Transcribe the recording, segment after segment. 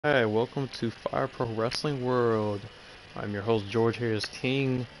Hi, welcome to Fire Pro Wrestling World. I'm your host George Harris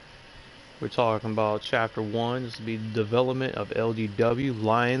King. We're talking about Chapter 1. This will be development of LDW,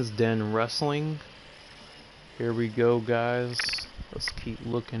 Lions Den Wrestling. Here we go, guys. Let's keep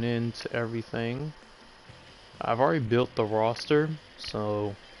looking into everything. I've already built the roster,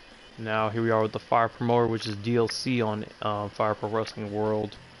 so now here we are with the Fire Promoter, which is DLC on Fire Pro Wrestling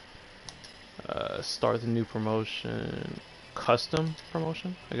World. Start the new promotion. Custom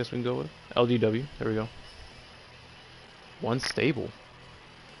promotion, I guess we can go with LDW. There we go. One stable. What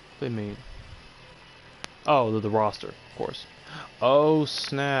do they mean? Oh, the roster, of course. Oh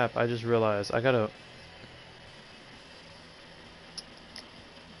snap! I just realized I gotta.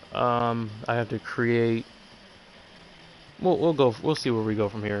 I have to create. We'll go. We'll see where we go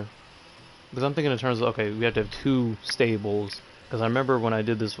from here. Because I'm thinking in terms of, okay, we have to have two stables. Because I remember when I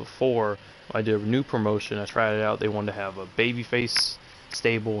did this before, I did a new promotion. I tried it out. They wanted to have a babyface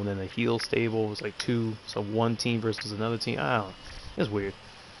stable and then a heel stable. It was like two, so one team versus another team. I don't know. It's weird.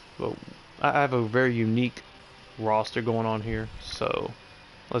 But I have a very unique roster going on here. So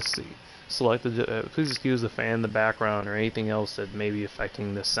let's see. Select the. Please excuse the fan in the background or anything else that may be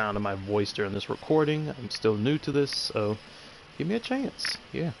affecting the sound of my voice during this recording. I'm still new to this, so give me a chance.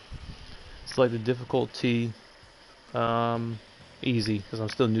 Yeah. Select the difficulty. Easy, because I'm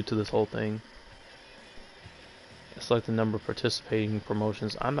still new to this whole thing. Select the number of participating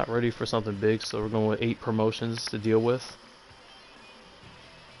promotions. I'm not ready for something big, so we're going with 8 promotions to deal with.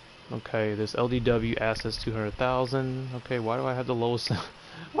 Okay, this LDW assets 200,000. Okay, why do I have the lowest?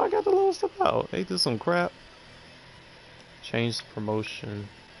 Why I got the lowest amount? Ain't this some crap? Change the promotion.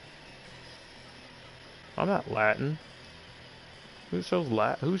 I'm not Latin. Who chose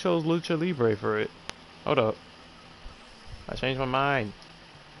Who chose Lucha Libre for it? Hold up. I changed my mind.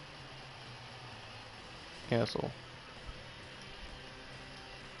 Cancel.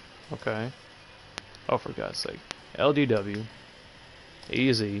 Okay. Oh, for God's sake. LDW.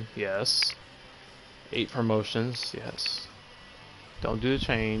 Easy, yes. 8 promotions, yes. Don't do the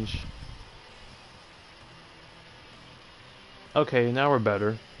change. Okay, now we're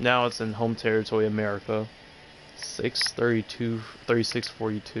better. Now it's in home territory, America. 632,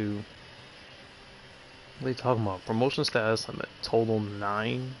 3642. What are you talking about? Promotion status, I'm at total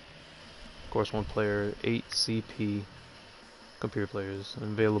 9. Of course, 1 player, 8 CP. Computer players,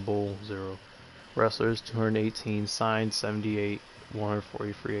 available 0. Wrestlers, 218. Signed, 78.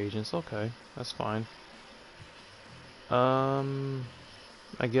 140 free agents. Okay, that's fine.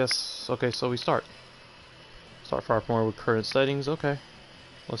 I guess, okay, so we start. Start far more with current settings. Okay,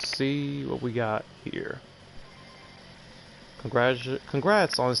 let's see what we got here.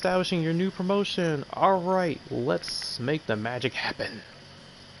 Congrats on establishing your new promotion. Alright, let's make the magic happen.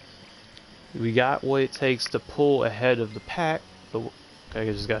 We got what it takes to pull ahead of the pack. Okay, I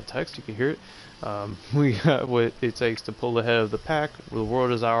just got a text, you can hear it. We got what it takes to pull ahead of the pack. The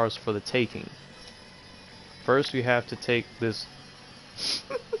world is ours for the taking. First, we have to take this.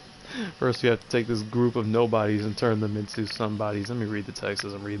 First, we have to take this group of nobodies and turn them into somebodies. Let me read the text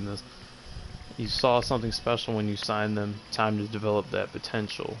as I'm reading this. You saw something special when you signed them. Time to develop that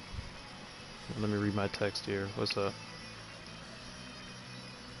potential. Let me read my text here. What's up?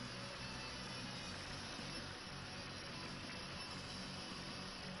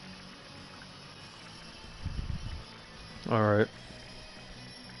 Alright.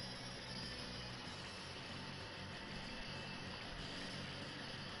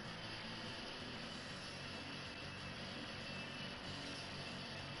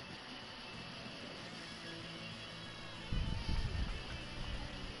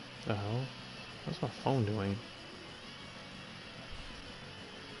 The hell? What's my phone doing?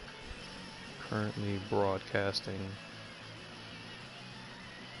 Currently broadcasting.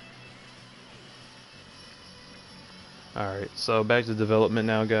 Alright, so back to development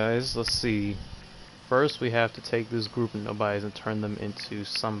now, guys. Let's see. First, we have to take this group of nobodies and turn them into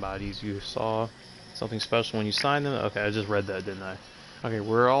somebodies. You saw something special when you signed them? Okay, I just read that, didn't I? Okay,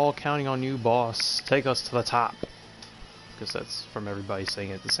 we're all counting on you, boss. Take us to the top. Because that's from everybody saying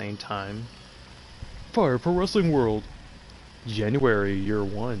it at the same time. Fire Pro Wrestling World. January, year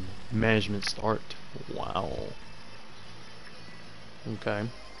 1. Management start. Wow. Okay.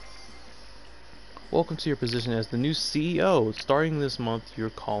 Welcome to your position as the new CEO. Starting this month,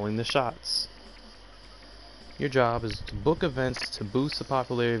 you're calling the shots. Your job is to book events to boost the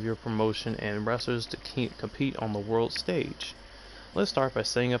popularity of your promotion and wrestlers to compete on the world stage. Let's start by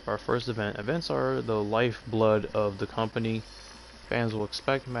setting up our first event. Events are the lifeblood of the company. Fans will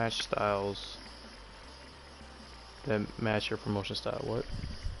expect match styles that match your promotion style. What?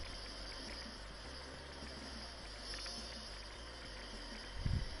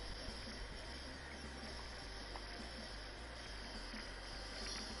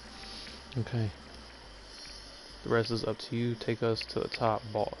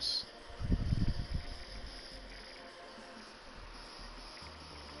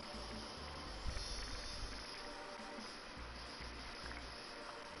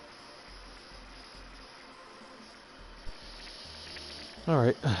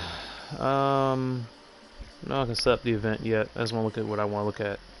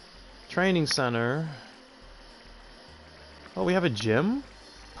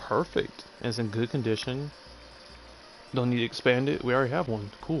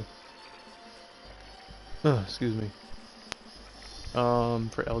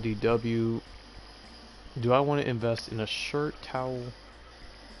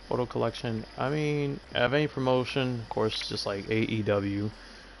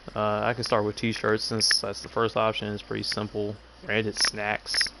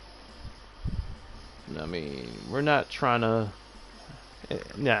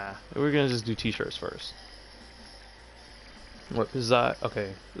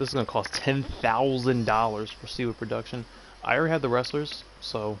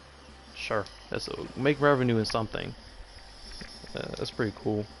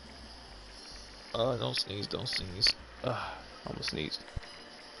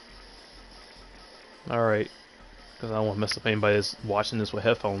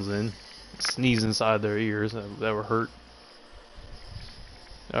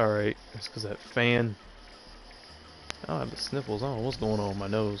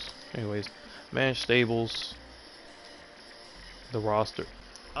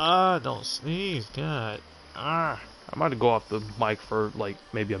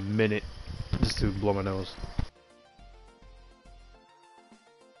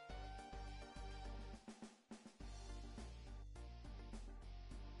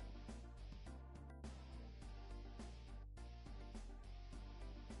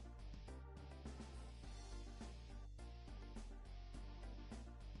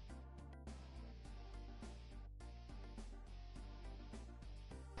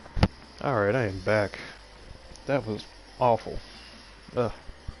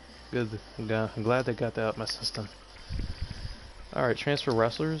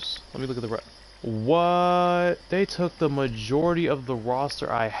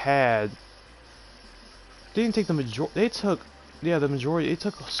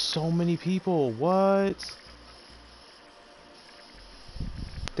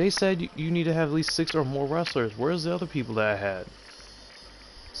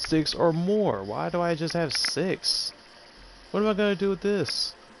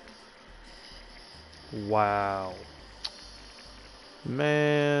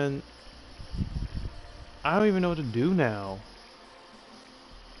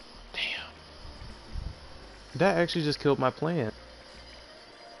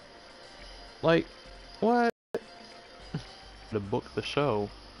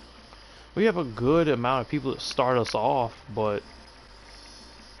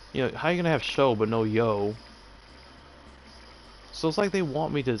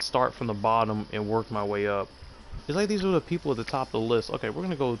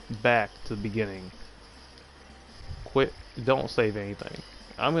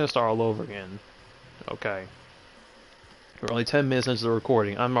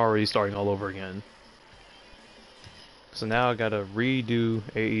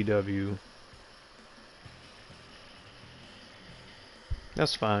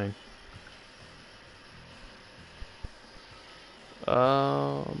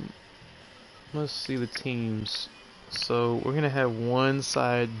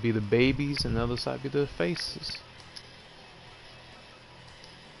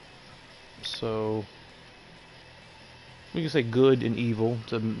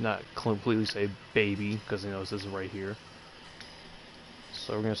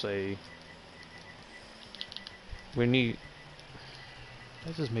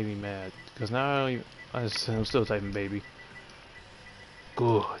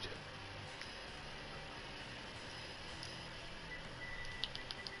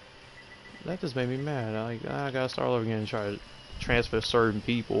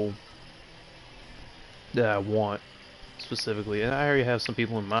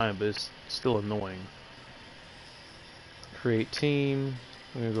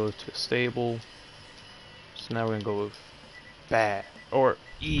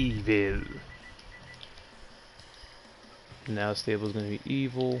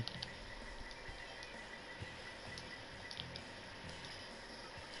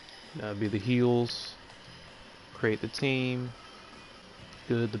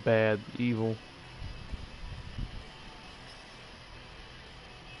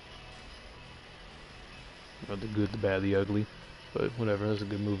 or The Good, the Bad, the Ugly. But whatever, that's a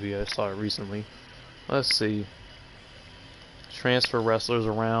good movie. I saw it recently. Let's see. Transfer wrestlers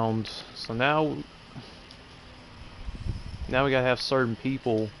around. So now we gotta have certain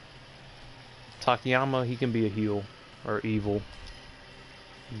people. Takayama, he can be a heel or evil.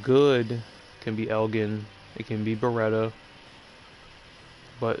 Good can be Elgin. It can be Beretta.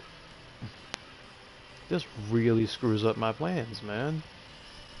 But this really screws up my plans, man.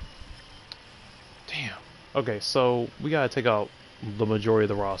 Damn. Okay, so we gotta take out the majority of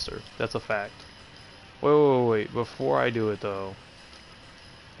the roster. That's a fact. Wait. Before I do it, though,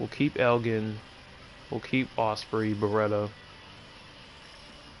 we'll keep Elgin. We'll keep Osprey, Beretta.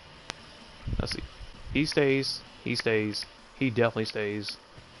 Let's see. He stays. He stays. He definitely stays.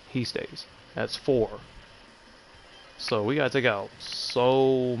 He stays. That's 4. So we gotta take out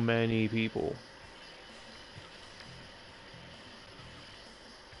so many people.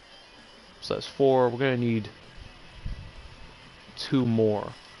 So that's 4. We're gonna need 2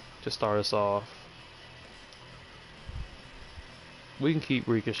 more to start us off. We can keep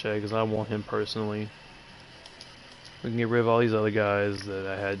Ricochet because I want him personally. We can get rid of all these other guys that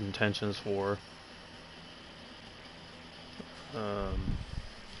I had intentions for.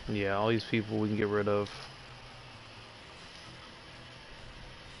 Yeah, all these people we can get rid of.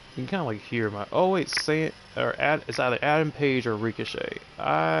 You can kind of like hear my. Oh wait, say it or it's either Adam Page or Ricochet.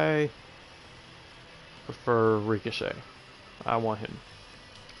 I prefer Ricochet. I want him.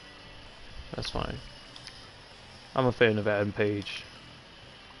 That's fine. I'm a fan of Adam Page.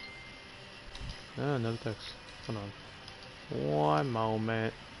 Another text. Hold on. One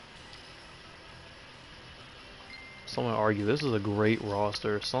moment. Someone argue this is a great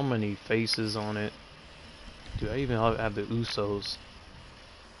roster. So many faces on it. Dude, I even have the Usos.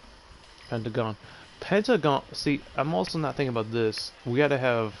 Pentagon. See, I'm also not thinking about this. We gotta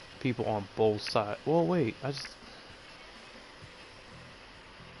have people on both sides. Well, wait.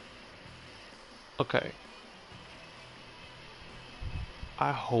 Okay.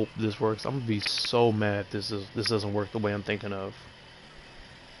 I hope this works. I'm gonna be so mad if this doesn't work the way I'm thinking of.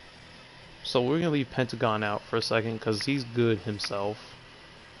 So we're gonna leave Pentagon out for a second because he's good himself.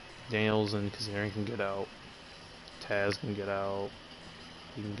 Daniels and Kazarian can get out. Taz can get out.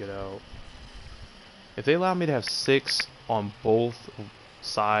 He can get out. If they allow me to have 6 on both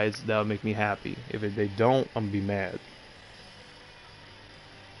sides, that would make me happy. If they don't, I'm gonna be mad.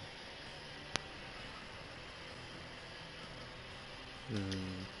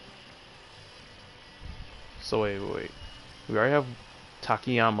 So wait. We already have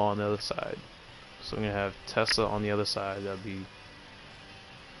Takayama on the other side. So I'm gonna have Tessa on the other side. That'd be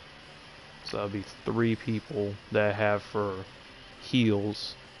 3 people that I have for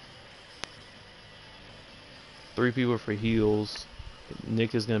heels. 3 people for heels.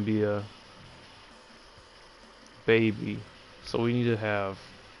 Nick is gonna be a baby. So we need to have,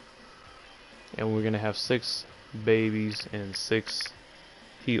 and we're gonna have 6 babies and 6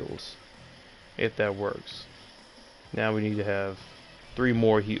 heels, if that works. Now we need to have 3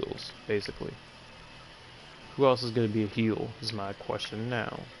 more heels, basically. Who else is going to be a heel is my question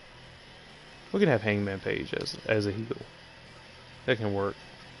now. We can have Hangman Page as a heel. That can work.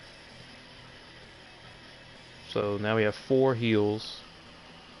 So now we have 4 heels.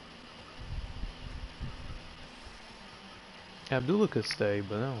 Abdullah could stay,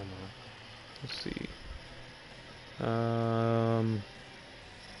 but I don't know. Let's see.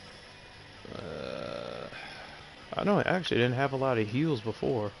 I know I actually didn't have a lot of heels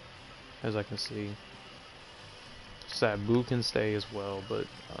before, as I can see. Sabu can stay as well, but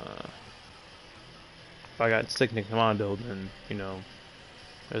if I got Sick Nick Commando, then you know,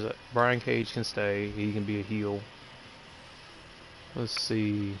 Brian Cage can stay. He can be a heel. Let's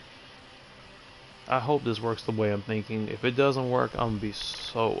see. I hope this works the way I'm thinking. If it doesn't work, I'm gonna be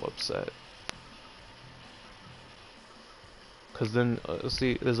so upset. Because then,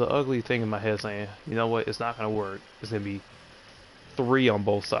 see, there's an ugly thing in my head saying, you know what, it's not going to work. It's going to be 3 on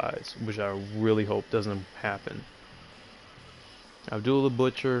both sides, which I really hope doesn't happen. Abdul the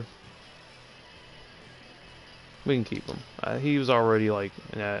Butcher, we can keep him. He was already, like,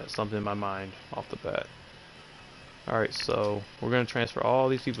 something in my mind off the bat. Alright, so we're going to transfer all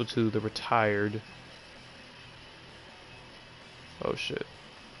these people to the retired. Oh, shit.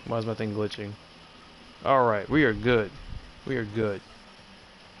 Why is my thing glitching? Alright, we are good. We are good.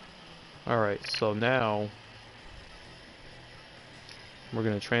 Alright, so now we're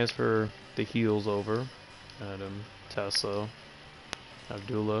going to transfer the heels over. Adam, Tessa,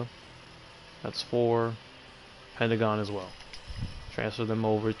 Abdullah. That's 4. Pentagon as well. Transfer them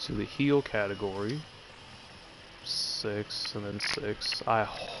over to the heel category. 6 and then 6. I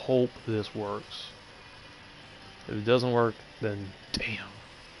hope this works. If it doesn't work, then damn.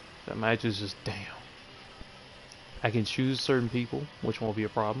 That match is just damn. I can choose certain people, which won't be a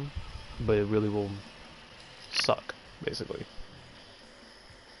problem, but it really will suck, basically.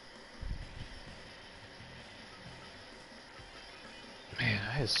 Man,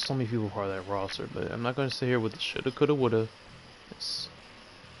 I had so many people part of that roster, but I'm not going to sit here with the shoulda, coulda, woulda. That's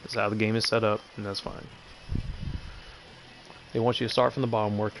how the game is set up, and that's fine. They want you to start from the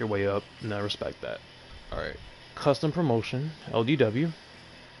bottom, work your way up, and I respect that. Alright. Custom promotion, LDW.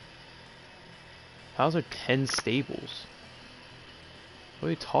 How's there 10 stables? What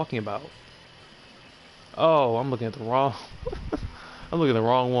are you talking about? Oh, I'm looking at the wrong... I'm looking at the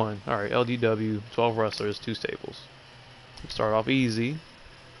wrong one. Alright, LDW, 12 wrestlers, 2 stables. Start off easy.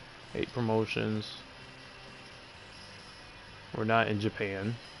 8 promotions. We're not in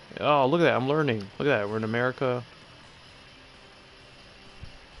Japan. Oh, look at that, I'm learning. Look at that, we're in America.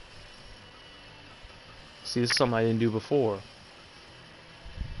 See, this is something I didn't do before.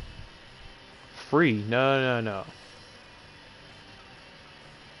 Free? No, no, no.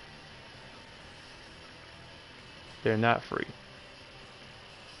 They're not free.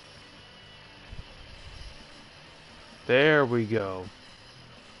 There we go.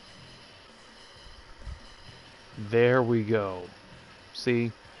 There we go.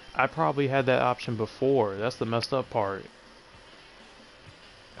 See, I probably had that option before. That's the messed up part.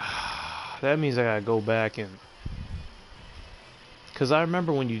 That means I gotta go back and... Because I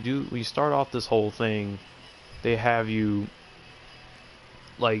remember when you start off this whole thing, they have you...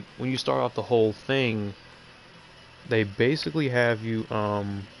 Like, when you start off the whole thing, they basically have you,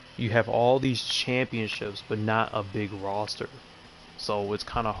 you have all these championships, but not a big roster. So it's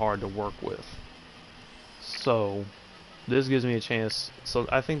kind of hard to work with. So, this gives me a chance. So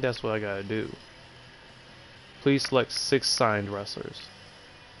I think that's what I gotta do. Please select 6 signed wrestlers.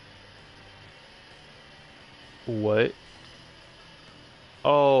 What?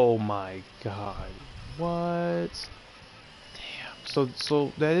 Oh my god. What? Damn.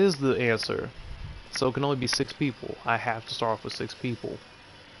 So that is the answer. So it can only be 6 people. I have to start off with 6 people.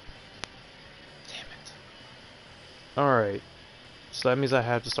 Damn it. Alright. So that means I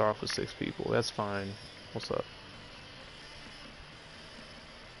have to start off with 6 people. That's fine. What's up?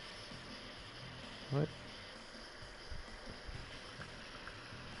 What?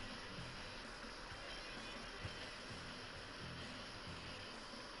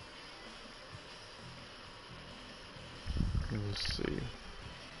 Let's see.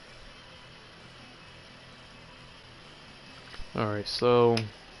 Alright, so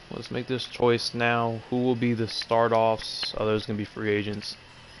let's make this choice now. Who will be the start-offs? Others can be free agents.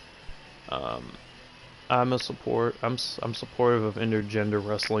 I'm supportive of intergender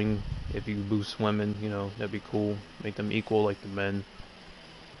wrestling. If you boost women, you know, that'd be cool. Make them equal like the men.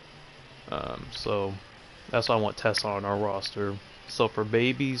 So that's why I want Tessa on our roster. So for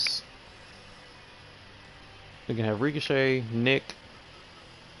babies, we can have Ricochet, Nick.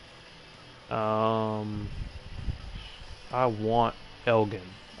 I want Elgin.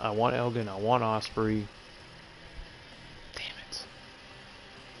 I want Osprey. Damn it.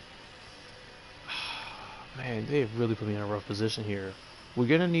 Man, they have really put me in a rough position here. We're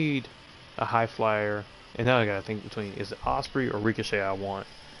gonna need a high flyer, and now I gotta think between, is it Osprey or Ricochet I want?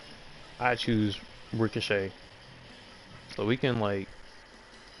 I choose Ricochet. So we can, like,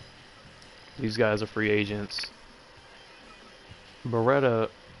 these guys are free agents. Beretta,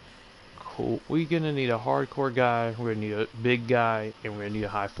 cool. We're gonna need a hardcore guy, we're gonna need a big guy, and we're gonna need a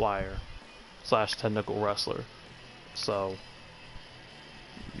high flyer / technical wrestler. So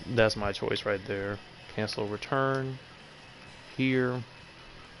that's my choice right there. Cancel return. Here.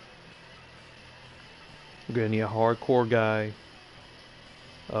 We're gonna need a hardcore guy.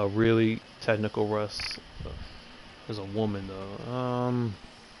 A really technical wrestler. There's a woman though.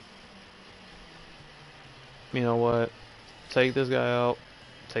 You know what? Take this guy out.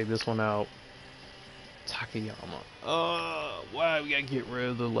 Take this one out. Takayama. Why we gotta get rid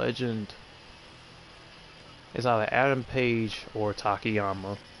of the legend? It's either Adam Page or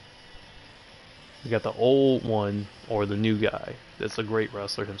Takayama. You got the old one or the new guy. That's a great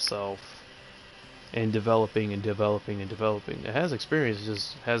wrestler himself. And developing and developing and developing. It has experience,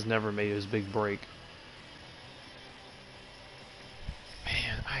 just has never made his big break.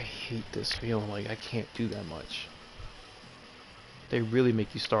 Man, I hate this feeling like I can't do that much. They really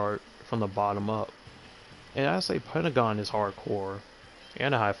make you start from the bottom up. And I say Pentagon is hardcore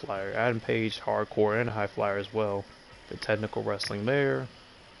and a high flyer. Adam Page hardcore and a high flyer as well. The technical wrestling there.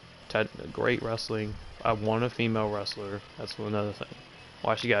 Great wrestling. I want a female wrestler. That's another thing.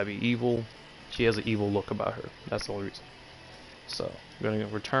 Why she gotta be evil? She has an evil look about her. That's the only reason. So we're gonna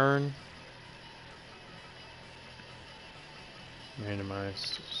return.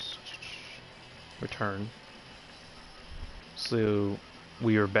 Randomized. Return. So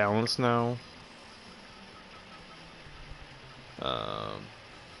we are balanced now.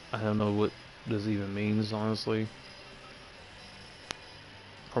 I don't know what this even means, honestly.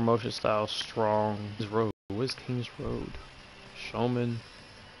 Promotion style strong. Road. What is King's Road? Showman.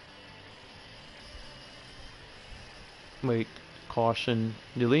 Wait, caution.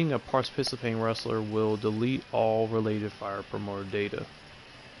 Deleting a participating wrestler will delete all related fire promoter data.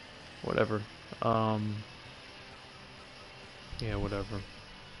 Whatever. Yeah, whatever.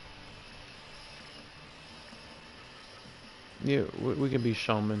 Yeah, we can be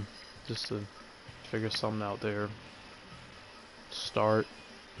showman just to figure something out there. Start.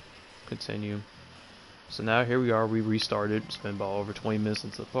 Continue. So now here we are, we restarted. It's been about over 20 minutes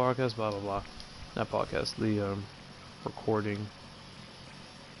into the podcast, blah blah blah. Not podcast, the recording.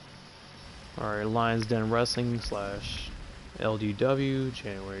 Alright, Lions Den Wrestling / LDW,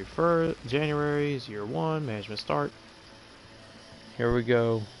 January 1st, January is year 1, management start. Here we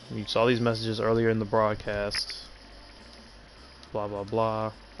go. You saw these messages earlier in the broadcast. Blah blah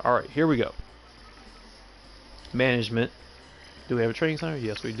blah. Alright, here we go. Management. Do we have a training center?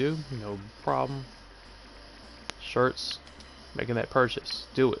 Yes, we do. No problem. Shirts. Making that purchase.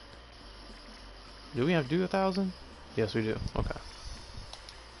 Do it. Do we have to do 1,000? Yes, we do. Okay.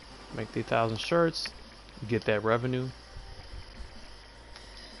 Make the 1,000 shirts. Get that revenue.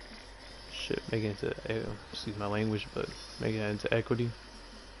 Shit, make it into, excuse my language, but make it into equity.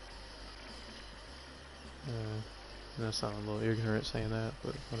 That sounds a little ignorant saying that,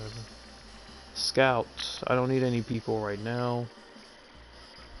 but whatever. Scouts. I don't need any people right now.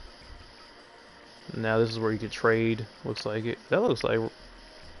 Now this is where you can trade. Looks like it. That looks like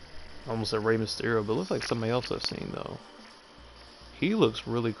almost a Rey Mysterio, but it looks like somebody else I've seen though. He looks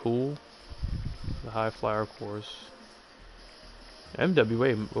really cool. The high flyer, of course.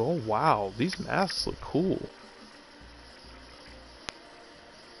 MWA. Oh wow, these masks look cool.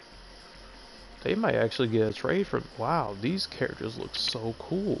 They might actually get a trade from. Wow, these characters look so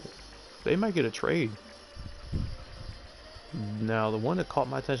cool. They might get a trade. Now the one that caught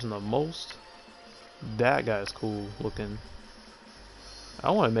my attention the most, that guy's cool looking.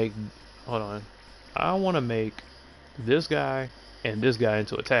 I want to make, hold on, I want to make this guy and this guy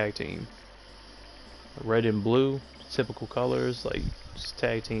into a tag team. Red and blue, typical colors, like just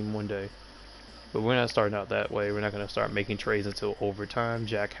tag team one day. But we're not starting out that way. We're not going to start making trades until overtime.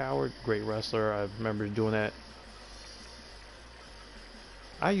 Jack Howard, great wrestler. I remember doing that.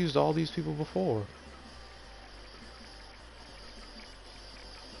 I used all these people before.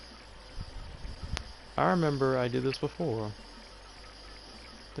 I remember I did this before.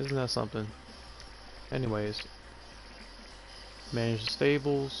 Isn't that something? Anyways. Manage the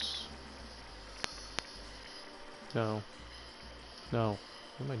stables. No. No.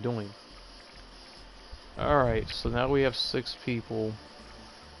 What am I doing? Alright, so now we have 6 people.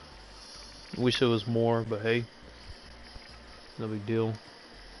 Wish it was more, but hey. No big deal.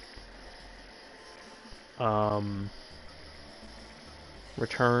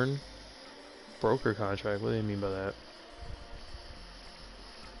 Return. Broker contract. What do you mean by that?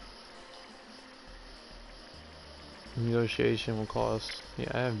 Negotiation will cost.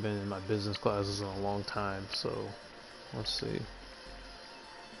 Yeah, I haven't been in my business classes in a long time, so let's see.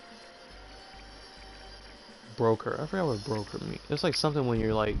 Broker. I forgot what broker means. It's like something when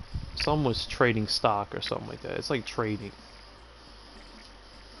you're like someone's trading stock or something like that. It's like trading.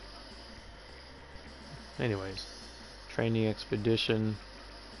 Anyways, training expedition.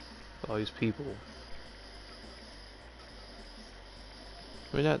 All these people.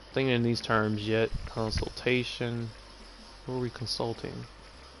 We're not thinking in these terms yet. Consultation. What are we consulting?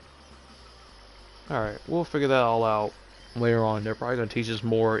 Alright, we'll figure that all out later on. They're probably going to teach us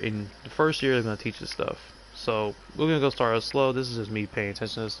more in the first year. They're going to teach us stuff. So, we're going to go start out slow. This is just me paying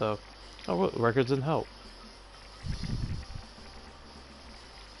attention to stuff. Oh, what? Records didn't help.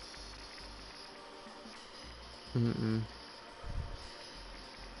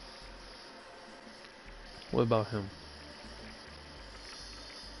 What about him?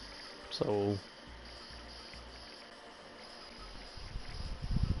 So...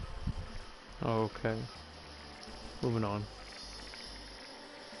 okay. Moving on.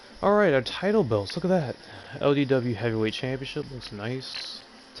 Alright, our title belts. Look at that. LDW Heavyweight Championship looks nice.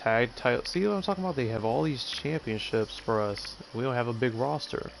 Tag title. See what I'm talking about? They have all these championships for us. We don't have a big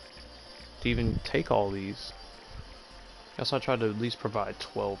roster to even take all these. Guess I tried to at least provide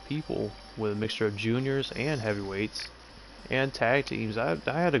 12 people with a mixture of juniors and heavyweights and tag teams. I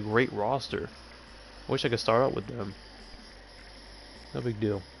had a great roster. Wish I could start out with them. No big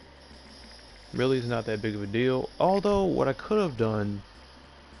deal. Really, it's not that big of a deal. Although, is what I could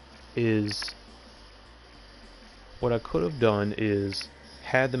have done is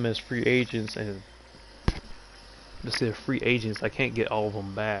had them as free agents, and instead of free agents, I can't get all of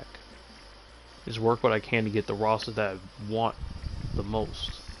them back. Just work what I can to get the rosters that I want the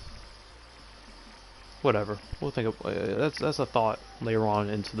most. Whatever. We'll think of that's a thought later on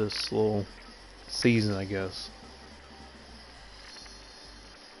into this little season, I guess.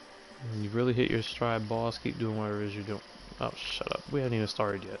 You really hit your stride, boss. Keep doing whatever it is you're doing. Oh, shut up. We haven't even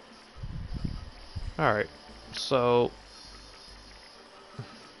started yet. Alright. So,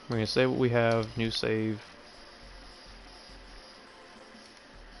 we're going to save what we have. New save.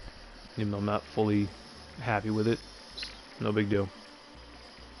 Even though I'm not fully happy with it. No big deal.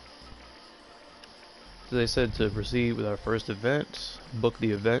 So they said to proceed with our first event. Book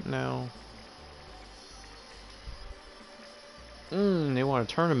the event now. They want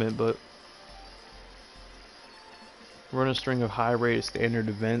a tournament, but run a string of high-rated standard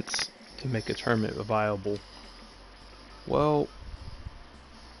events to make a tournament viable. Well,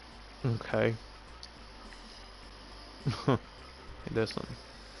 okay. There's something.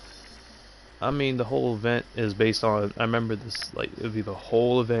 I mean, the whole event is based on. I remember this. Like, it'd be the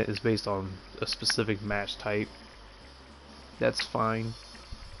whole event is based on a specific match type. That's fine.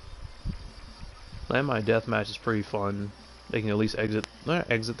 Landmine deathmatch is pretty fun. They can at least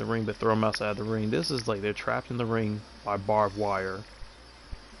not exit the ring, but throw them outside the ring. This is like they're trapped in the ring by barbed wire.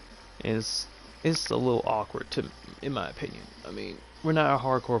 And it's a little awkward, in my opinion. I mean, we're not a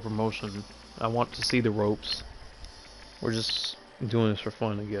hardcore promotion. I want to see the ropes. We're just doing this for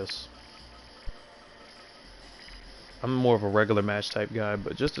fun, I guess. I'm more of a regular match type guy,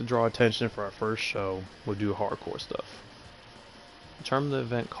 but just to draw attention for our first show, we'll do hardcore stuff. Determine the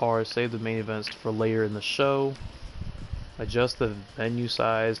event card, save the main events for later in the show. Adjust the venue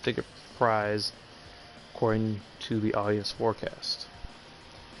size, ticket price according to the audience forecast.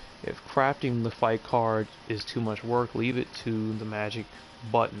 If crafting the fight card is too much work, leave it to the magic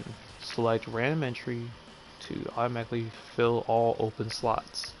button. Select random entry to automatically fill all open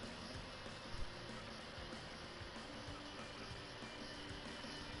slots.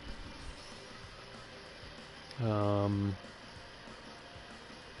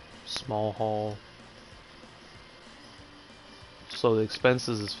 Small hall. So the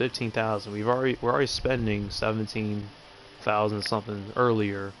expenses is 15,000. We're already spending 17,000 something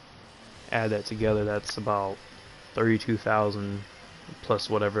earlier. Add that together, that's about 32,000 plus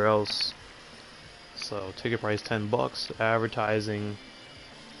whatever else. So ticket price $10. Advertising,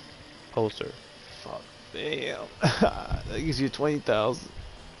 poster. Fuck, damn. That gives you 20,000.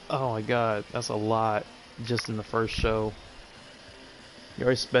 Oh my god, that's a lot just in the first show. You're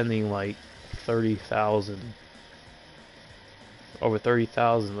already spending like 30,000. Over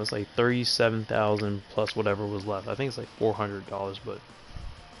 30,000. That's like 37,000 plus whatever was left. I think it's like $400, but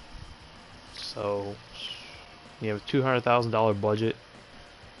so you have a $200,000 budget.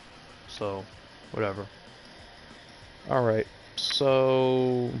 So whatever. All right.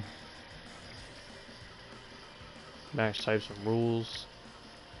 So match types and rules.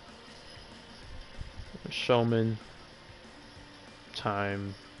 Showman.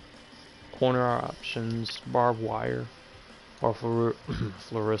 Time. Corner options. Barbed wire. Or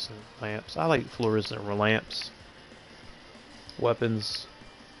fluorescent lamps. I like fluorescent lamps. Weapons.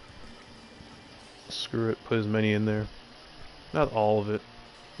 Screw it, put as many in there. Not all of it,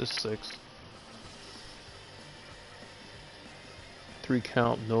 just 6. 3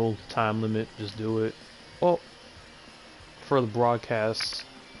 count, no time limit, just do it. Well, for the broadcast,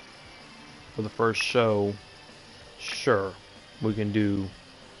 for the first show, sure, we can do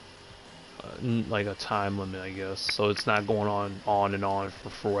like a time limit, I guess, so it's not going on and on for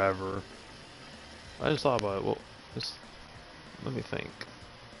forever. I just thought about it. Well, let me think.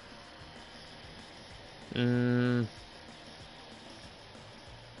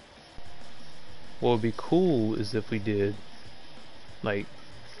 What would be cool is if we did like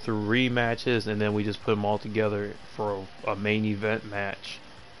 3 matches and then we just put them all together for a main event match.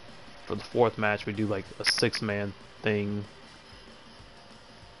 For the 4th match, we do like a 6-man thing.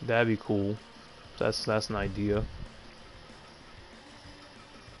 That'd be cool. That's an idea.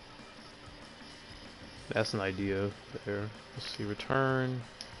 That's an idea there. Let's see, return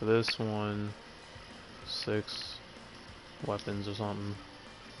for this one. 6 weapons or something.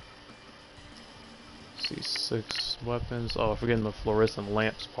 Let's see, 6 weapons. Oh, forgetting the fluorescent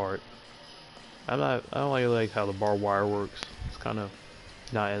lamps part. I don't really like how the barbed wire works. It's kind of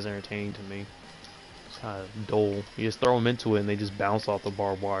not as entertaining to me. It's kind of dull. You just throw them into it and they just bounce off the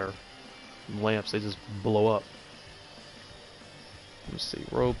barbed wire. The lamps, they just blow up. Let's see,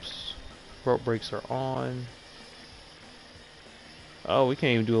 ropes. Rope breaks are on. Oh, we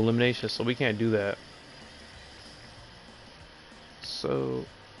can't even do elimination, so we can't do that. So,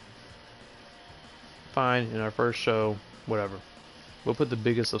 fine, in our first show, whatever. We'll put the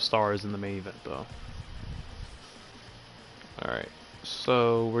biggest of stars in the main event, though. Alright,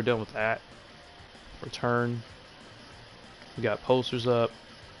 so we're done with that. Return. We got posters up.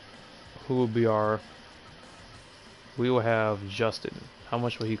 Who will be our... We will have Justin. How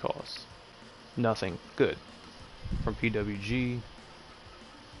much will he cost? Nothing. Good. From PWG.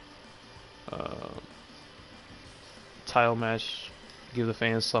 Title match. Give the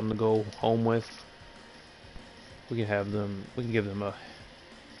fans something to go home with. We can have them... We can give them a...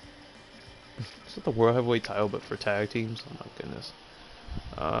 Is it the World Heavyweight title, but for tag teams? Oh my goodness.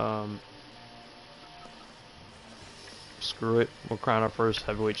 Screw it. We'll crown our first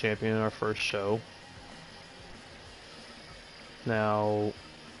heavyweight champion in our first show. Now,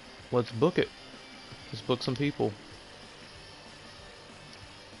 let's book it. Let's book some people.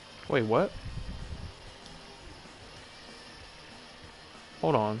 Wait, what?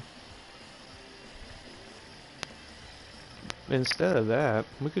 Hold on. Instead of that,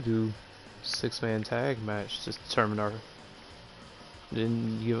 we could do 6-man tag match. Just determine our...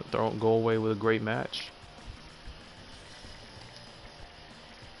 Don't go away with a great match.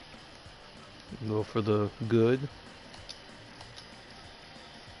 Go for the good.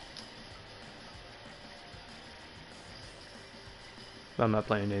 I'm not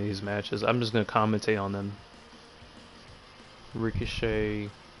playing any of these matches. I'm just gonna commentate on them. Ricochet.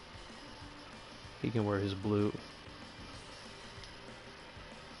 He can wear his blue.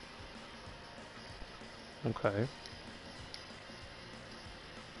 Okay.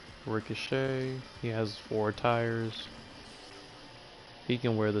 Ricochet. He has 4 tires. He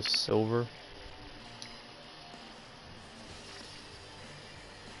can wear the silver.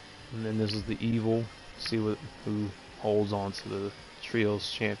 And then this is the evil. See who holds on to the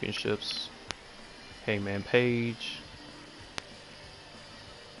Trios Championships. Hangman Page.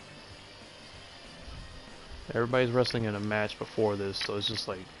 Everybody's wrestling in a match before this, so it's just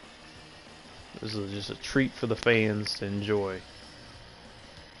like... This is just a treat for the fans to enjoy.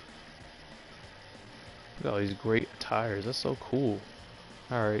 Look at all these great attires. That's so cool.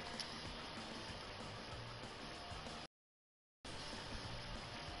 Alright.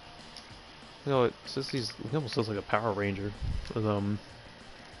 You know, it's just he almost looks like a Power Ranger. With,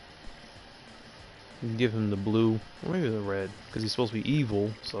 give him the blue, or maybe the red, because he's supposed to be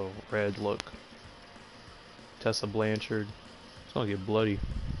evil, so red look. Tessa Blanchard. It's gonna get bloody.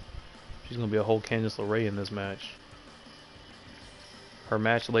 She's gonna be a whole Candice LeRae in this match. Her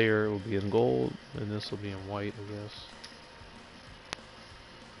match layer will be in gold, and this will be in white, I guess.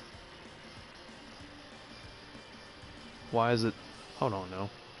 Why is it... Hold on now.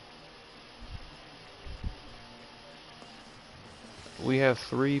 We have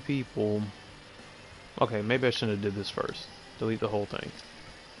 3 people. Okay, maybe I shouldn't have did this first. Delete the whole thing.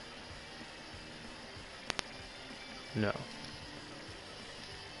 No.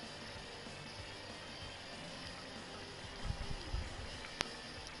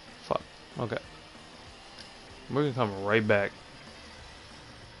 Fuck. Okay. We're gonna come right back.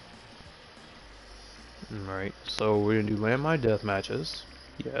 Alright, so we're gonna do landmine death matches.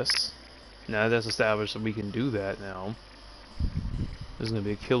 Yes. Now that's established that we can do that now. This is gonna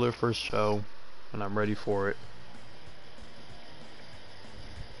be a killer first show, and I'm ready for it.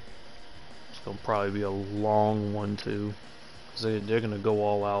 It's gonna probably be a long one too, because they're gonna go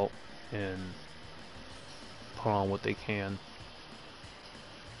all out and put on what they can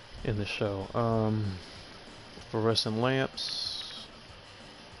in the show. Fluorescent lamps,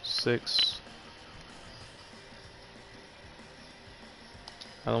 6.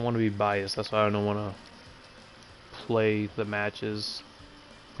 I don't want to be biased. That's why I don't want to play the matches,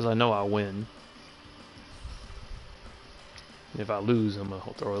 because I know I'll win. And if I lose, I'm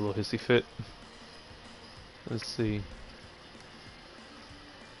gonna throw a little hissy fit. Let's see.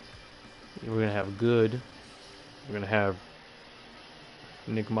 We're gonna have good. We're gonna have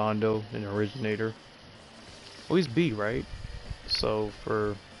Nick Mondo, an originator. Well, he's B, right? So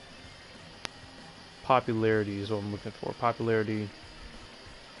for popularity is what I'm looking for. Popularity.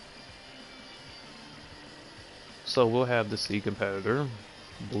 So we'll have the C competitor,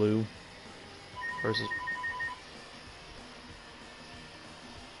 blue, versus.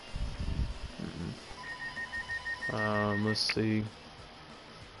 Let's see.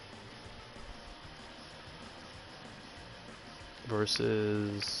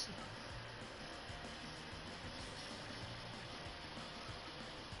 Versus.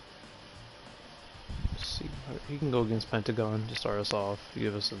 Let's see. He can go against Pentagon to start us off.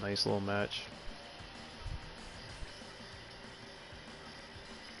 Give us a nice little match.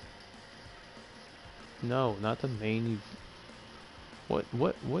 No, not the main what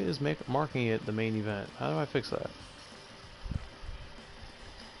is marking it the main event? How do I fix that?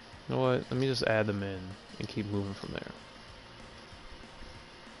 You know what? Let me just add them in and keep moving from there.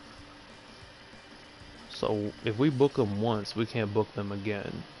 So if we book them once, we can't book them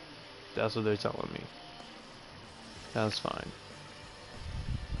again. That's what they're telling me. That's fine.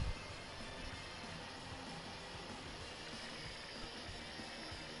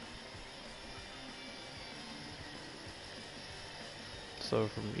 So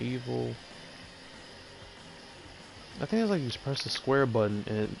from evil, I think it's like you just press the square button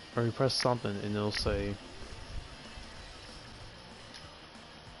and or you press something and it'll say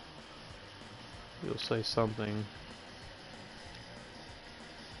something.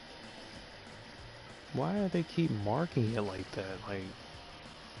 Why do they keep marking it like that? Like,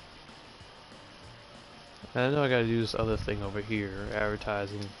 I know I gotta do this other thing over here,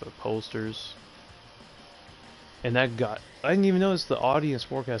 advertising for posters. And I didn't even notice the audience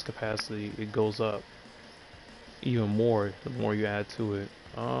forecast capacity, it goes up even more the more you add to it.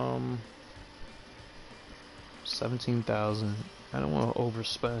 17,000. I don't want to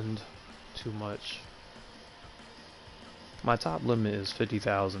overspend too much. My top limit is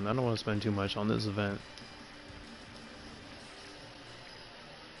 50,000. I don't want to spend too much on this event.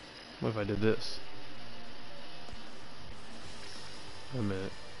 What if I did this? Wait a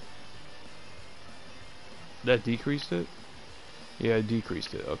minute. That decreased it? Yeah, it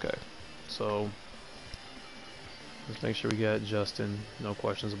decreased it. Okay. So, let's make sure we get Justin. No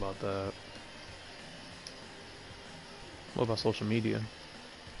questions about that. What about social media?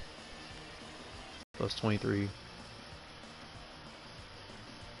 Plus 23.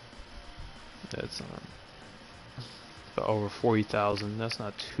 That's about over 40,000. That's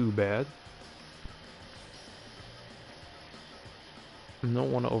not too bad. I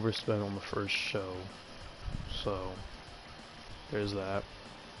don't want to overspend on the first show. So, there's that.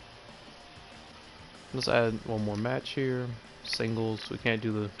 Let's add one more match here. Singles. We can't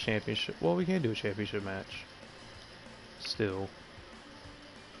do the championship. Well, we can do a championship match. Still.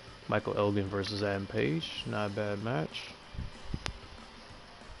 Michael Elgin versus Adam Page. Not a bad match.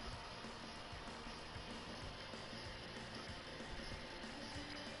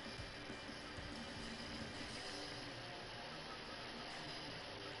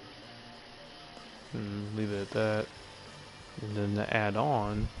 Leave it at that. And then to add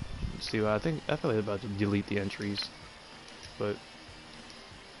on, let's see what I feel like I'm about to delete the entries. But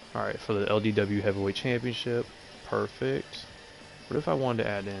alright, for the LDW Heavyweight Championship, perfect. What if I wanted to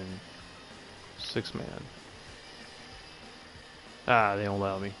add in 6-man? Ah, they don't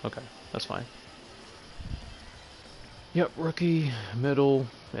allow me. Okay, that's fine. Yep, rookie, middle,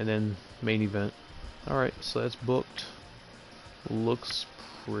 and then main event. Alright, so that's booked. Looks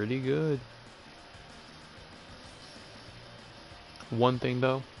pretty good. One thing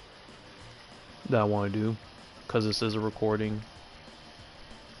though that I want to do, because this is a recording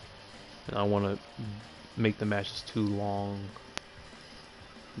and I want to make the matches too long,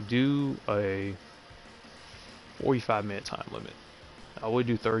 do a 45-minute time limit. I would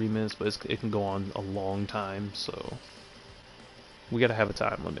do 30 minutes, but it can go on a long time, so we gotta have a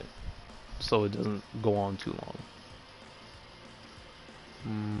time limit so it doesn't go on too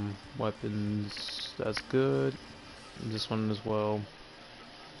long. Weapons, that's good. This one as well.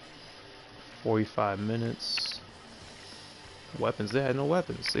 45 minutes. Weapons, they had no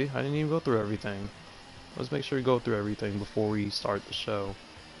weapons. See, I didn't even go through everything. Let's make sure we go through everything before we start the show.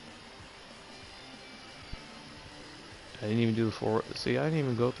 I didn't even do the see, I didn't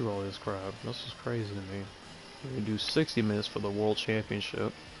even go through all this crap. This is crazy to me. We're gonna do 60 minutes for the World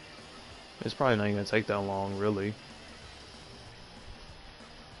Championship. It's probably not even gonna take that long, really.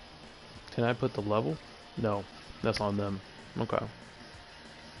 Can I put the level? No, that's on them. Okay.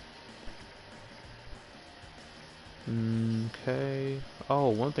 Okay. Oh,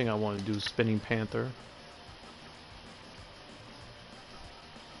 one thing I want to do is Spinning Panther.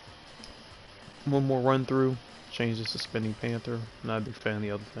 One more run through. Change this to Spinning Panther. Not a big fan of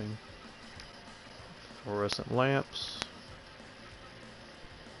the other thing. Fluorescent lamps.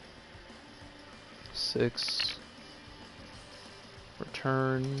 6.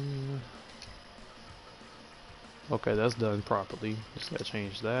 Return. Okay, that's done properly. Just gotta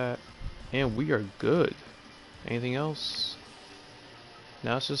change that. And we are good. Anything else?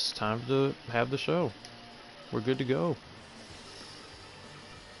 Now it's just time to have the show. We're good to go.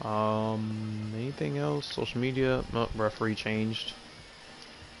 Anything else? Social media? Oh, referee changed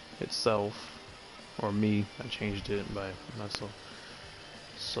itself. or me. I changed it by myself.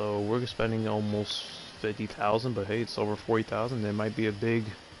 So we're spending almost 50,000, but hey, it's over 40,000. There might be a big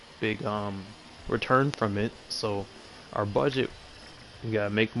return from it. So our budget, we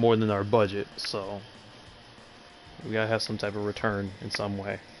gotta make more than our budget. So we gotta have some type of return in some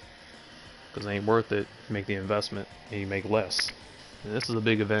way, because it ain't worth it if you make the investment and you make less. And this is a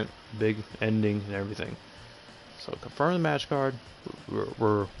big event, big ending and everything. So confirm the match card.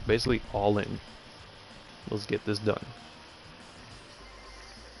 We're basically all in. Let's get this done.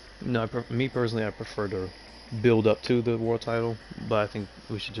 No, me personally, I prefer to build up to the world title, but I think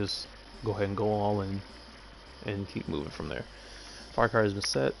we should just go ahead and go all in and keep moving from there. Fire card has been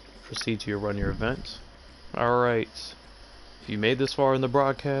set. Proceed to run your event. Alright. If you made this far in the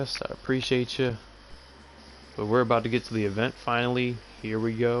broadcast, I appreciate you. But we're about to get to the event finally. Here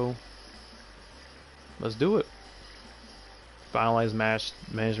we go. Let's do it. Finalize match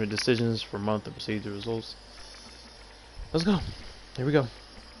management decisions for month and proceed to results. Let's go. Here we go.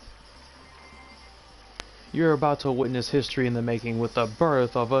 You're about to witness history in the making with the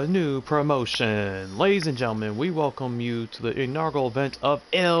birth of a new promotion. Ladies and gentlemen, we welcome you to the inaugural event of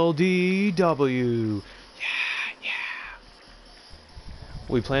LDW. Yeah.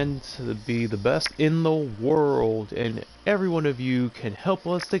 We plan to be the best in the world, and every one of you can help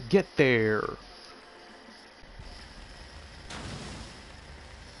us to get there.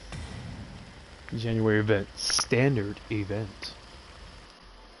 January event, standard event.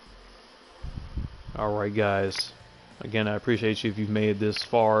 Alright guys, again I appreciate you if you've made this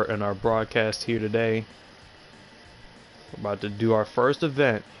far in our broadcast here today. We're about to do our first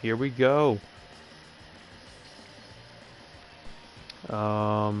event. Here we go.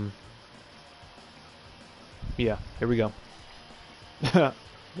 Yeah, here we go.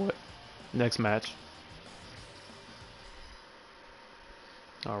 What? Next match.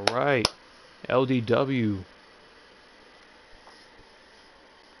 Alright. LDW.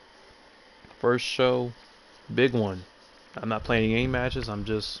 First show. Big one. I'm not playing any matches, I'm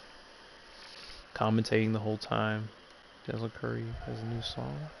just commentating the whole time. Denzel Curry has a new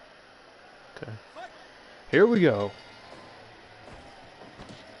song. Okay. Here we go.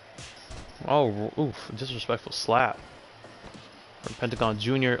 Oh, oof, disrespectful slap. From Pentagon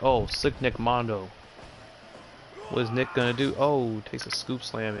Jr. Oh, sick Nick Mondo. What is Nick gonna do? Oh, takes a scoop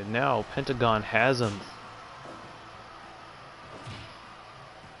slam, and now Pentagon has him.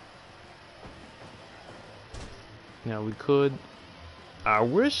 Now we could. I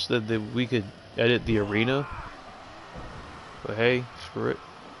wish that we could edit the arena, but hey, screw it.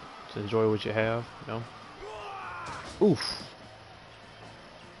 Just enjoy what you have, you know. Oof.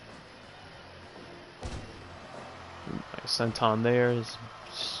 Nice senton there. Just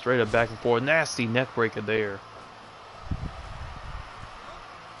straight up back and forth. Nasty neck breaker there.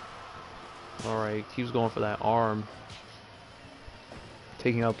 Alright, keeps going for that arm.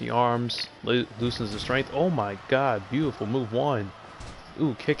 Taking out the arms, loosens the strength. Oh my god, beautiful move one.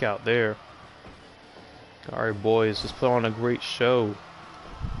 Ooh, kick out there. Alright boys, just put on a great show.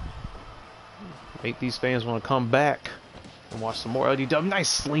 Make these fans want to come back and watch some more LDW. Nice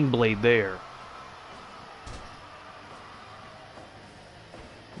sling blade there.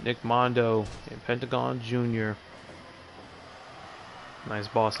 Nick Mondo and Pentagon Jr. Nice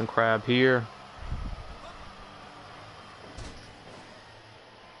Boston Crab here.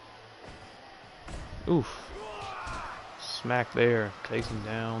 Oof. Smack there. Takes him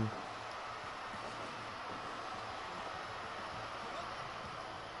down.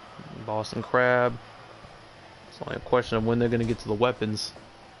 Boston Crab. It's only a question of when they're going to get to the weapons.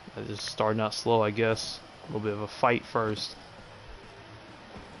 They're just starting out slow, I guess. A little bit of a fight first.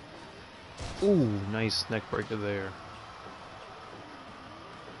 Ooh, nice neck breaker there.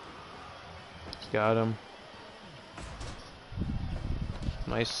 Got him.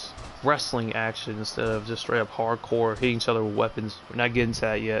 Nice wrestling action instead of just straight up hardcore hitting each other with weapons. We're not getting to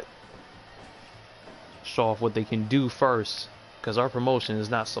that yet. Show off what they can do first, because our promotion is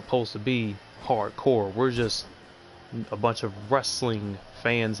not supposed to be hardcore. We're just a bunch of wrestling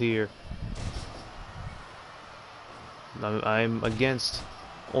fans here. I'm against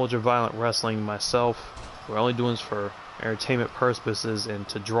ultra-violent wrestling myself. We're only doing this for entertainment purposes and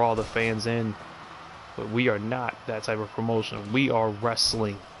to draw the fans in. But we are not that type of promotion. We are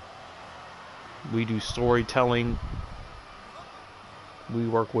wrestling. We do storytelling. We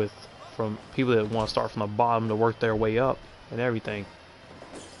work with from people that want to start from the bottom to work their way up and everything.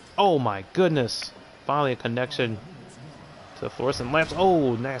 Oh my goodness. Finally a connection to fluorescent lamps.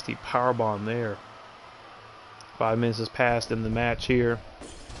 Oh, nasty powerbomb there. 5 minutes has passed in the match here.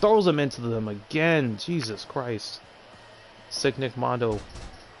 Throws him into them again. Jesus Christ. Sick Nick Mondo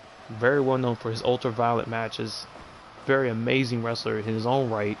Very well known for his ultra-violent matches. Very amazing wrestler in his own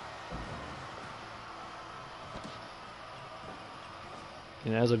right.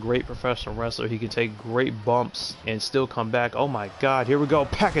 And as a great professional wrestler, he can take great bumps and still come back. Oh my God, here we go.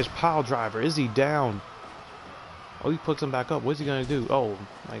 Package pile driver. Is he down? Oh, he picks him back up. What's he going to do? Oh,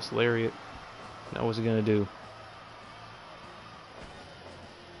 nice lariat. Now what's he going to do?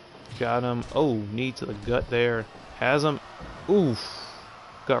 Got him. Oh, knee to the gut there. Has him. Oof.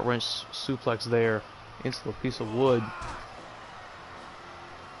 Gut wrench suplex there into a piece of wood.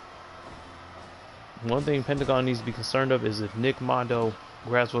 One thing Pentagon needs to be concerned of is if Nick Mondo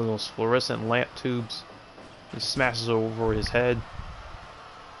grabs one of those fluorescent lamp tubes and smashes it over his head.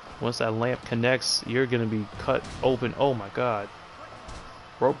 Once that lamp connects, you're going to be cut open. Oh my God.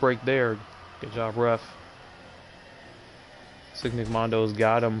 Rope break there. Good job, ref. Looks like Nick Mondo's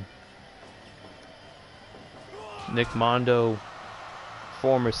got him. Nick Mondo,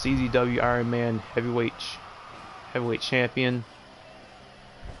 former CZW Iron Man heavyweight champion,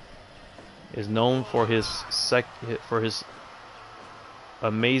 is known for his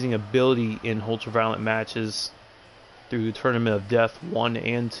amazing ability in ultra-violent matches through Tournament of Death 1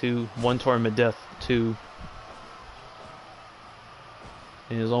 and 2, Tournament of Death 2.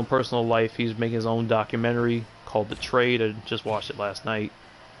 In his own personal life, he's making his own documentary called The Trade. I just watched it last night.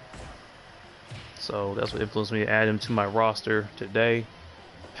 So that's what influenced me to add him to my roster today.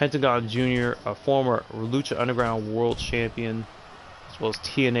 Pentagon Jr., a former Lucha Underground World Champion, as well as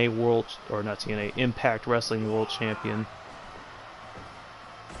TNA World, or not TNA, Impact Wrestling World Champion.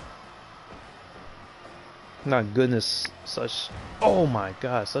 My goodness, oh my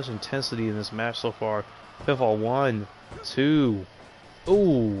God, such intensity in this match so far. Pinfall 1, 2,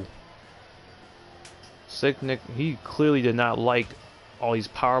 ooh. Sick Nick, he clearly did not like all these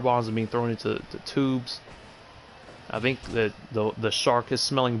power bombs being thrown into the tubes. I think that the shark is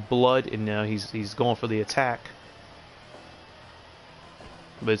smelling blood, and now he's going for the attack.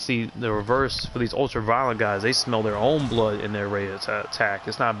 But see, the reverse for these ultra violent guys, they smell their own blood and they're ready to attack.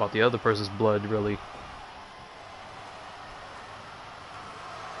 It's not about the other person's blood, really.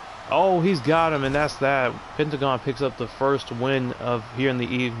 Oh, he's got him, and that's that. Pentagon picks up the first win of here in the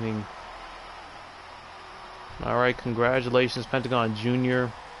evening. Alright, congratulations Pentagon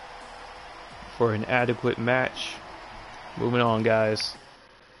Jr. for an adequate match. Moving on, guys.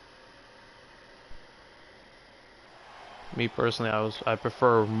 Me personally, I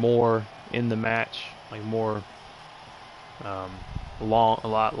prefer more in the match, like more a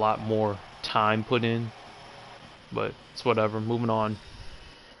lot more time put in. But it's whatever. Moving on.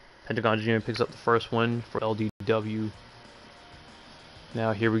 Pentagon Jr. picks up the first win for LDW.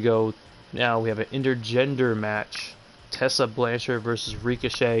 Now here we go. Now we have an intergender match. Tessa Blanchard versus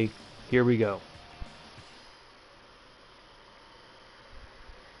Ricochet. Here we go.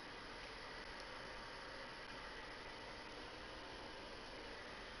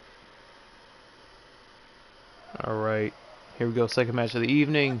 Alright, here we go, second match of the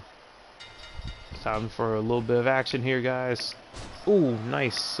evening. Time for a little bit of action here, guys. Ooh,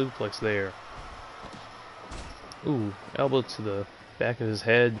 nice suplex there. Ooh, elbow to the back of his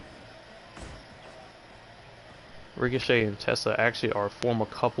head. Ricochet and Tessa actually are a former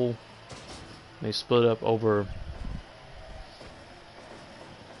couple. They split up over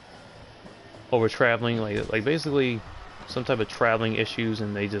traveling, like basically some type of traveling issues,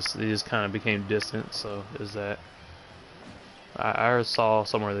 and they just kind of became distant. So is that I saw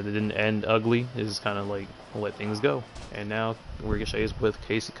somewhere that it didn't end ugly. It just kind of like let things go. And now Ricochet is with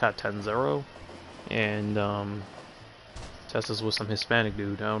Casey Catanzaro, and Tessa's with some Hispanic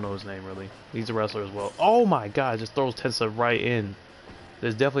dude. I don't know his name really. He's a wrestler as well. Oh my God! Just throws Tessa right in.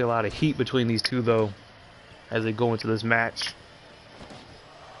 There's definitely a lot of heat between these two though, as they go into this match.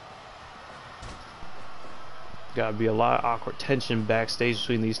 Gotta be a lot of awkward tension backstage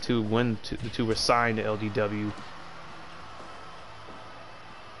between these two when the two were signed to LDW.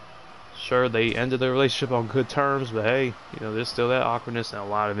 Sure, they ended their relationship on good terms, but hey, you know, there's still that awkwardness and a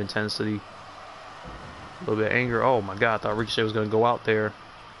lot of intensity. A little bit of anger. Oh my God, I thought Ricochet was going to go out there.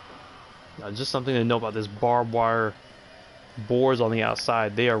 Just something to know about this barbed wire boards on the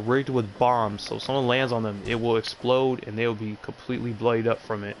outside. They are rigged with bombs, so if someone lands on them, it will explode and they will be completely bloodied up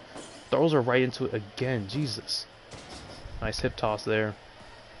from it. Throws her right into it again. Jesus. Nice hip toss there.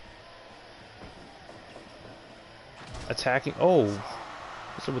 Attacking. Oh.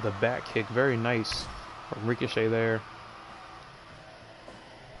 This is with a back kick. Very nice from Ricochet there.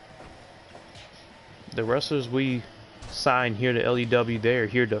 The wrestlers we signed here to LDW, they are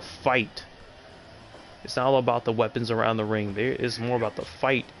here to fight. It's not all about the weapons around the ring. There is more about the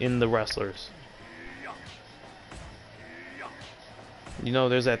fight in the wrestlers. You know,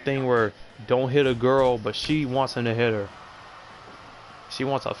 there's that thing where don't hit a girl, but she wants him to hit her. She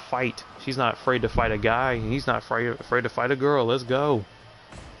wants a fight. She's not afraid to fight a guy, and he's not afraid to fight a girl. Let's go.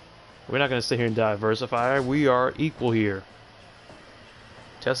 We're not going to sit here and diversify. We are equal here.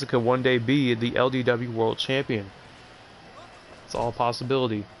 Tessa could one day be the LDW World Champion. It's all a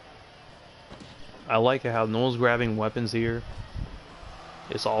possibility. I like how no one's grabbing weapons here.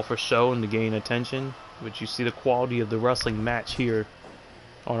 It's all for show and to gain attention. But you see the quality of the wrestling match here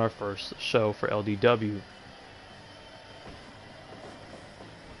on our first show for LDW.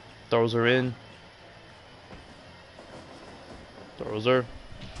 Throws her in. Throws her.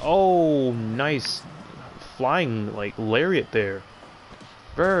 Oh, nice. Flying, like, lariat there.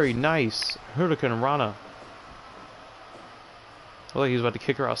 Very nice. Hurricane Rana. Looked like he was about to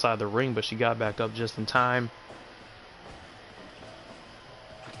kick her outside the ring, but she got back up just in time.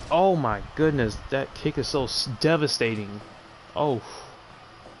 Oh my goodness, that kick is so devastating. Oh.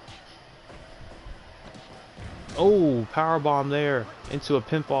 Oh, powerbomb there into a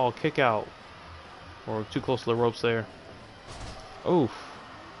pinfall kick out. Or too close to the ropes there. Oh.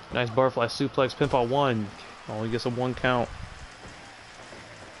 Nice butterfly suplex, pinfall 1. Only gets a 1 count.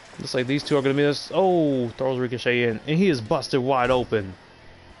 Looks like these two are going to be this. Oh, throws Ricochet in. And he is busted wide open.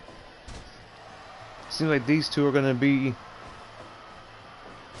 Seems like these two are going to be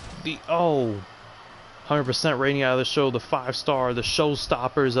the 100% rating out of the show. The 5-star, the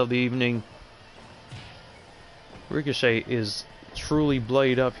showstoppers of the evening. Ricochet is truly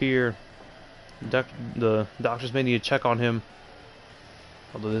bloodied up here. The doctors may need to check on him.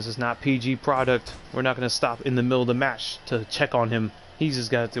 Although this is not PG product, we're not going to stop in the middle of the match to check on him. He's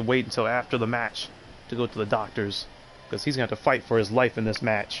just got to wait until after the match to go to the doctors, because he's going to have to fight for his life in this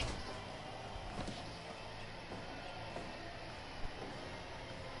match.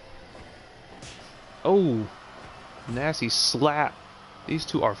 Oh, nasty slap. These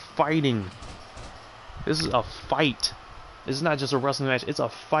two are fighting. This is a fight. This is not just a wrestling match, it's a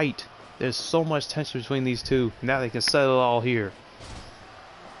fight. There's so much tension between these two. Now they can settle it all here.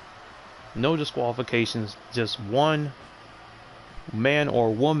 No disqualifications, just one man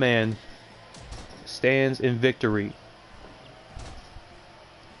or woman stands in victory.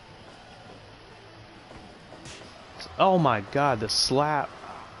 Oh my god, the slap.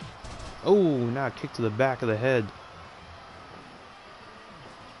 Oh, now a kick to the back of the head.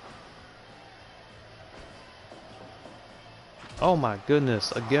 Oh my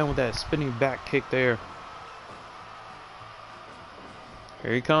goodness, again with that spinning back kick there.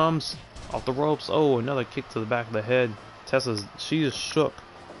 Here he comes, off the ropes. Oh, another kick to the back of the head. Tessa's, she is shook.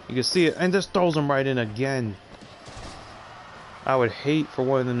 You can see it, and just throws him right in again. I would hate for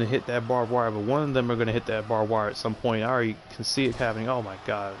one of them to hit that barbed wire, but one of them are going to hit that barbed wire at some point. I already can see it happening. Oh my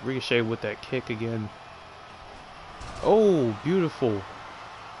god, Ricochet with that kick again. Oh, beautiful.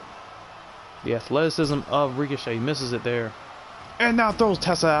 The athleticism of Ricochet, misses it there. And now throws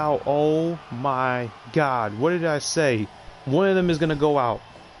Tessa out. Oh my god, what did I say? One of them is going to go out.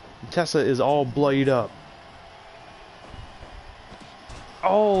 Tessa is all bloodied up.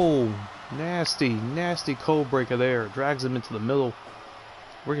 Oh, nasty, nasty code breaker there. Drags him into the middle.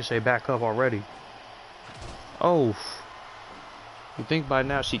 Ricochet back up already. Oh. You think by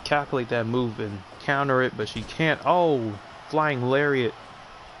now she'd calculate that move and counter it, but she can't. Oh, flying lariat.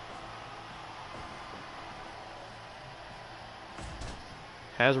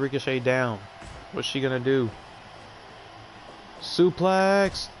 Has Ricochet down. What's she gonna do?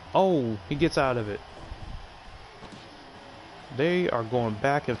 Suplex. Oh, he gets out of it. They are going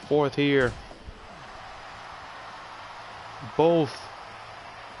back and forth here. Both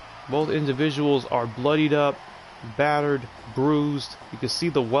individuals are bloodied up, battered, bruised. You can see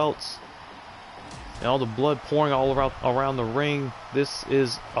the welts and all the blood pouring all around the ring. This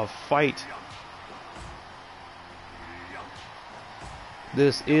is a fight.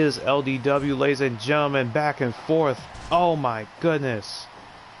 This is LDW, ladies and gentlemen, back and forth. Oh my goodness.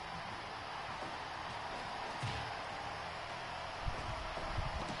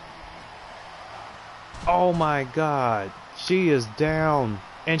 Oh my god. She is down.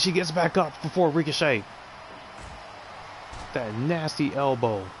 And she gets back up before Ricochet. That nasty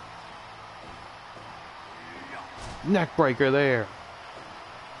elbow. Neck breaker there.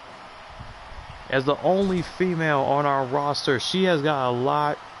 As the only female on our roster, she has got a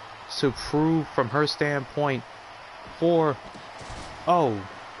lot to prove from her standpoint for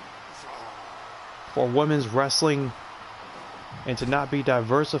women's wrestling, and to not be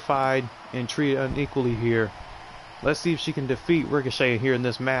diversified and treated unequally here. Let's see if she can defeat Ricochet here in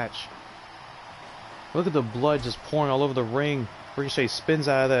this match. Look at the blood just pouring all over the ring. Ricochet spins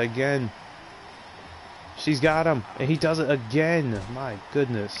out of that again. She's got him, and he does it again. My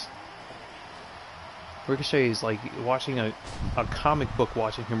goodness. Ricochet is like watching a comic book,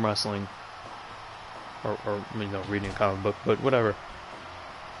 watching him wrestling. Or you know, reading a comic book, but whatever.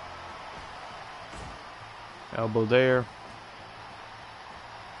 Elbow there.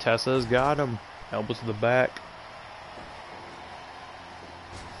 Tessa's got him. Elbow to the back.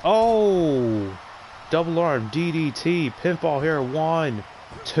 Oh! Double arm DDT. Pinfall here. 1,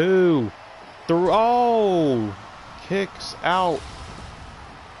 2, 3. Oh! Kicks out.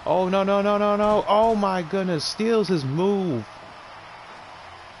 Oh, no, no, no, no, no. Oh, my goodness. Steals his move.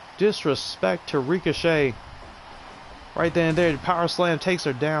 Disrespect to Ricochet. Right then and there. The power slam takes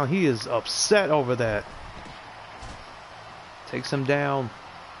her down. He is upset over that. Takes him down.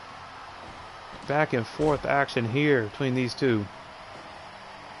 Back and forth action here between these two.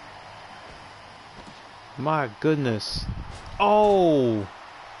 My goodness. Oh!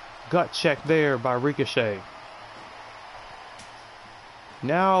 Gut check there by Ricochet.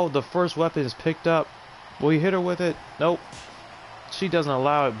 Now the first weapon is picked up. Will he hit her with it? Nope. She doesn't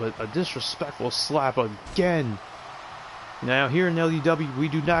allow it, but a disrespectful slap again. Now here in LDW, we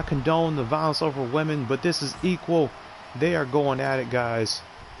do not condone the violence over women, but this is equal. They are going at it, guys.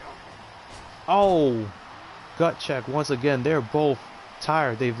 Oh! Gut check once again. They're both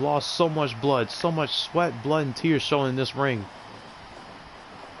tired. They've lost so much blood, so much sweat, blood, and tears showing in this ring.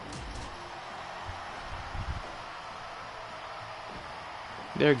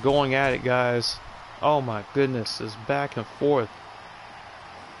 They're going at it, guys. Oh my goodness, it's back and forth.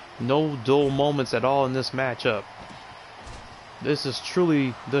 No dull moments at all in this matchup. This is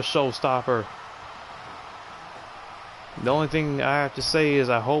truly the showstopper. The only thing I have to say is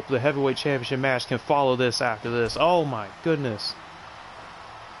I hope the heavyweight championship match can follow this after this. Oh my goodness.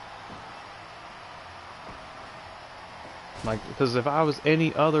 Like, because if I was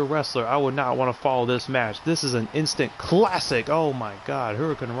any other wrestler, I would not want to follow this match. This is an instant classic. Oh my god,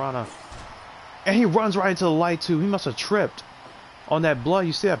 Hurricane Rana. And he runs right into the light too. He must have tripped on that blood.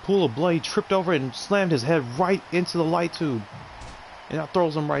 You see that pool of blood? He tripped over and slammed his head right into the light tube. And that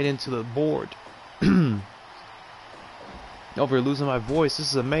throws him right into the board. Over here, losing my voice. This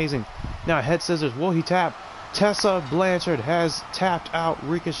is amazing. Now, head scissors. Will he tap? Tessa Blanchard has tapped out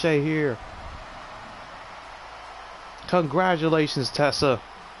Ricochet here. Congratulations, Tessa.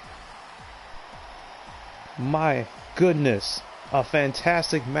 My goodness. A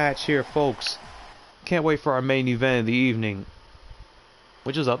fantastic match here, folks. Can't wait for our main event of the evening,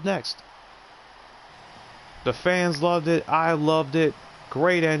 which is up next. The fans loved it. I loved it.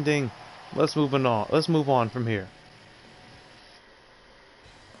 Great ending. Let's move on. Let's move on from here.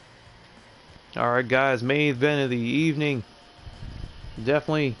 Alright, guys. Main event of the evening.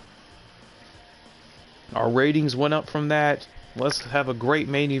 Definitely. Our ratings went up from that. Let's have a great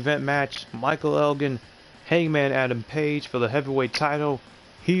main event match. Michael Elgin, Hangman Adam Page for the heavyweight title.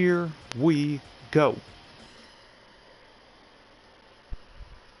 Here we go.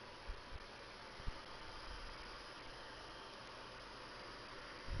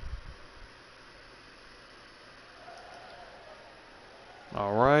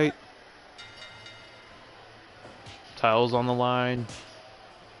 Alright. Titles on the line.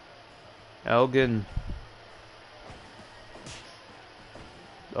 Elgin.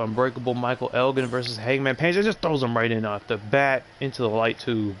 Unbreakable Michael Elgin versus Hangman Page. It just throws him right in off the bat into the light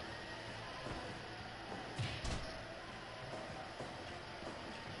tube.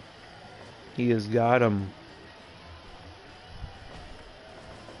 He has got him.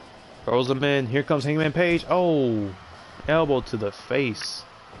 Throws him in. Here comes Hangman Page. Oh, elbow to the face.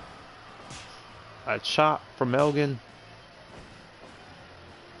 A chop from Elgin.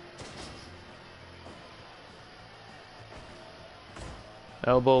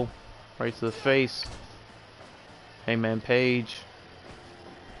 Elbow right to the face. Hangman Page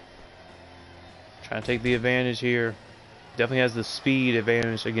trying to take the advantage here. Definitely has the speed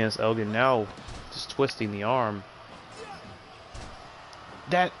advantage against Elgin. Now just twisting the arm.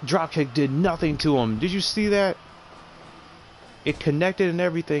 That dropkick did nothing to him. Did you see that? It connected and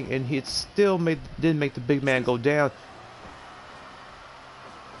everything, and it still didn't make the big man go down.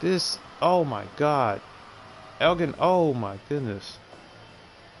 This, oh my god. Elgin, oh my goodness.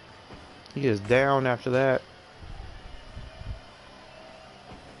 He is down after that.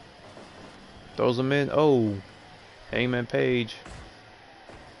 Throws him in. Oh. Hangman Page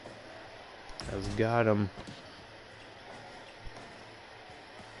has got him.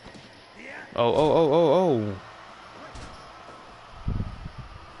 Oh.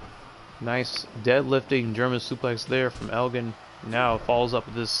 Nice deadlifting German suplex there from Elgin. Now follows up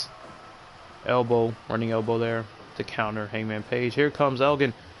with this elbow, running elbow there to counter Hangman Page. Here comes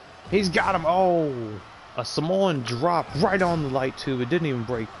Elgin. He's got him. Oh, A Samoan drop right on the light tube. It didn't even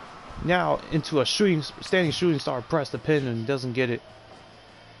break. Now into a standing shooting star press the pin and doesn't get it.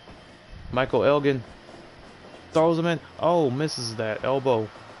 Michael Elgin throws him in. Oh, misses that elbow.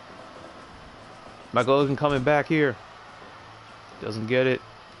 Michael Elgin coming back here. Doesn't get it.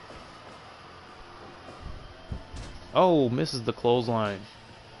 Oh, misses the clothesline.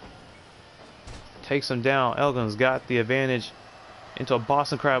 Takes him down. Elgin's got the advantage into a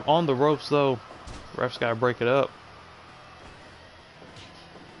Boston Crab on the ropes though. Ref's got to break it up.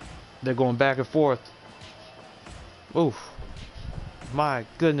 They're going back and forth. Oof. My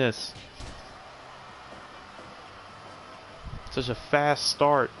goodness. Such a fast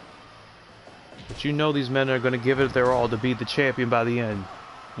start. But you know these men are going to give it their all to be the champion by the end.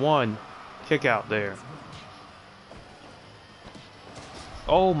 One. Kick out there.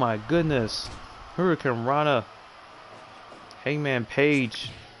 Oh my goodness. Hurricane Rana. Hangman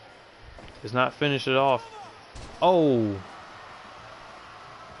Page does not finish it off. Oh.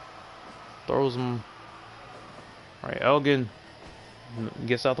 Throws him. Alright, Elgin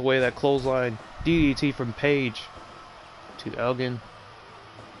gets out the way of that clothesline. DDT from Page to Elgin.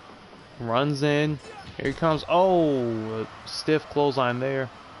 Runs in. Here he comes. Oh, a stiff clothesline there.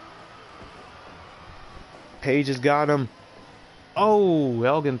 Page has got him. Oh,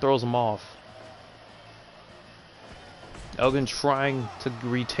 Elgin throws him off. Elgin trying to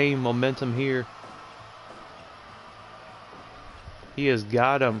retain momentum here. He has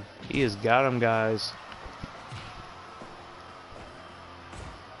got him. He has got him, guys.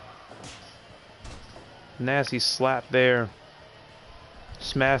 Nasty slap there.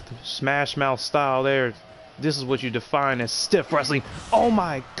 Smash mouth style there. This is what you define as stiff wrestling. Oh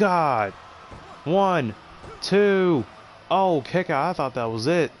my god. 1, 2. Oh, kick out. I thought that was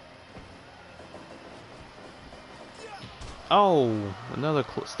it. Oh, another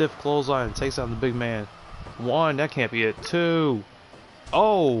stiff clothesline takes out the big man. 1, that can't be it. 2.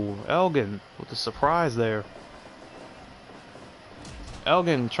 Oh, Elgin with the surprise there.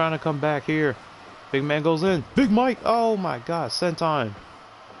 Elgin trying to come back here. Big man goes in. Big Mike. Oh my god, senton.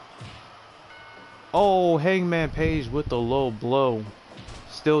 Oh, Hangman Page with the low blow.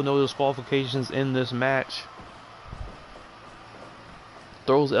 Still no disqualifications in this match.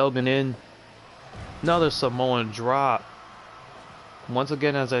 Throws Elgin in. Another Samoan drop. Once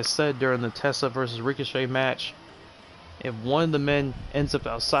again, as I said during the Tessa versus Ricochet match, if one of the men ends up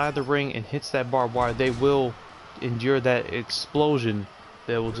outside the ring and hits that barbed wire, they will endure that explosion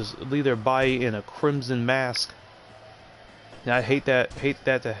that will just leave their body in a crimson mask. And I hate that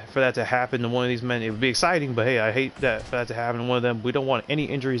for that to happen to one of these men. It would be exciting, but hey, I hate that for that to happen to one of them. We don't want any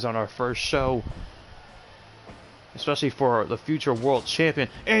injuries on our first show, especially for the future world champion.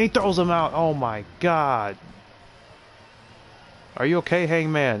 And he throws him out. Oh my god. Are you okay,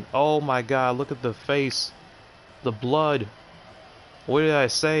 Hangman? Oh my god, look at the face. The blood. What did I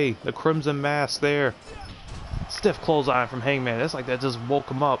say? The crimson mask there. Stiff clothesline from Hangman. That's like that just woke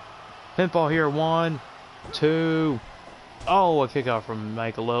him up. Pinfall here. 1, 2. Oh, a kick out from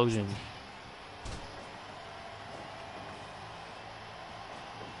Michael Elgin.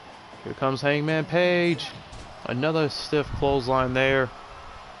 Here comes Hangman Page. Another stiff clothesline there.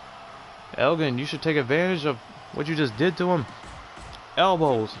 Elgin, you should take advantage of what you just did to him.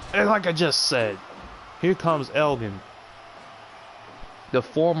 Elbows. And like I just said, here comes Elgin, the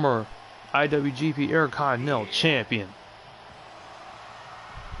former IWGP Intercontinental Champion.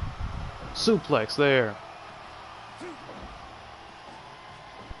 Suplex there.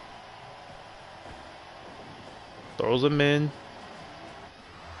 Throws him in.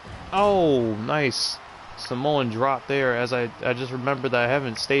 Oh, nice Samoan drop there. As I just remembered that I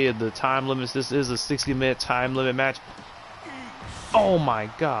haven't stated the time limits. This is a 60-minute time limit match. Oh my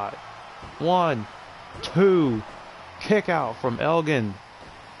god. 1, 2. Kick out from Elgin.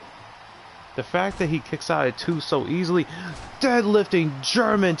 The fact that he kicks out at 2 so easily. Deadlifting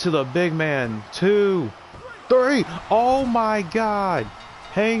German to the big man. 2, 3. Oh my god.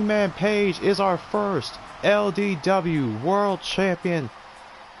 Hangman Page is our first LDW World Champion.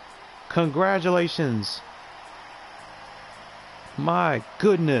 Congratulations. My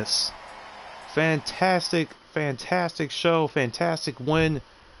goodness. Fantastic show. Fantastic win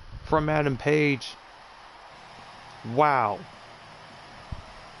from Adam Page. Wow.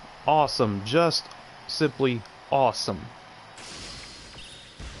 Awesome. Just simply awesome.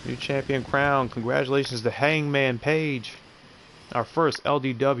 New champion crown. Congratulations to Hangman Page, our first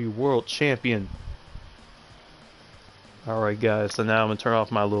LDW World Champion. Alright guys, so now I'm going to turn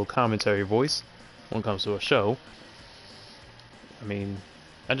off my little commentary voice when it comes to a show. I mean,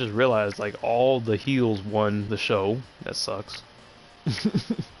 I just realized like all the heels won the show. That sucks.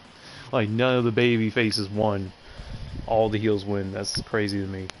 Like none of the baby faces won. All the heels win. That's crazy to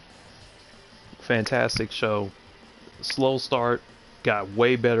me. Fantastic show. Slow start. Got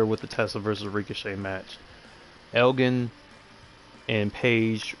way better with the Tessa versus Ricochet match. Elgin and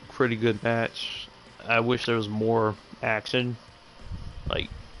Paige, pretty good match. I wish there was more action. Like,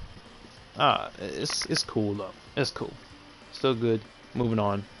 it's cool though. It's cool. Still good. Moving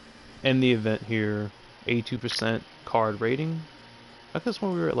on. End the event here. 82% card rating. I guess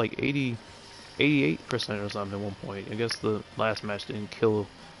when we were at like 88% or something at one point. I guess the last match didn't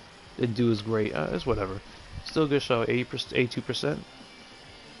do as great. It's whatever. Still good show. 80%, 82%.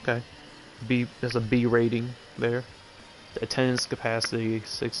 Okay. There's a B rating there. The attendance capacity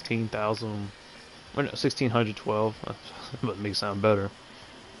 16,000. Or no, 1,612. That makes it sound better.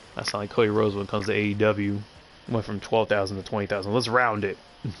 That sounds like Cody Rhodes when it comes to AEW. Went from 12,000 to 20,000. Let's round it.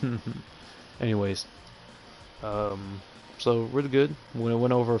 Anyways, so really good. We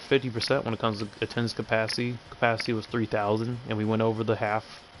went over 50% when it comes to attendance capacity. Capacity was 3,000, and we went over the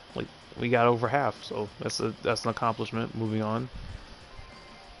half. Like we got over half, so that's an accomplishment. Moving on.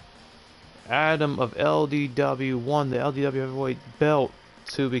 Adam of LDW won the LDW heavyweight belt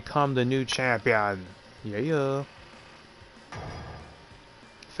to become the new champion. Yeah.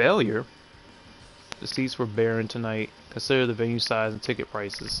 Failure. The seats were barren tonight. Consider the venue size and ticket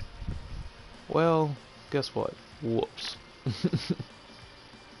prices. Well, guess what? Whoops.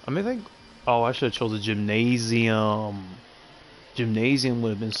 I think. Oh, I should have chose a gymnasium. Gymnasium would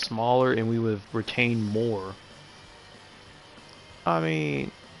have been smaller and we would have retained more. I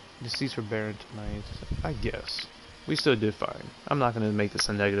mean, the seats were barren tonight. I guess. We still did fine. I'm not going to make this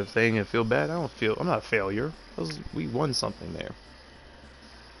a negative thing and feel bad. I'm not a failure. We won something there.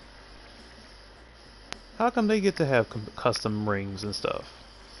 How come they get to have custom rings and stuff?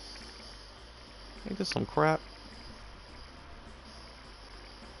 Ain't this some crap?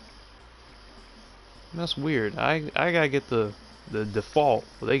 That's weird. I gotta get the default,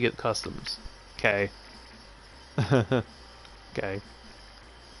 but they get customs. Okay. Okay.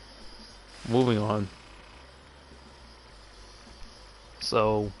 Moving on.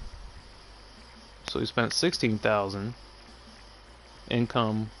 So we spent 16,000.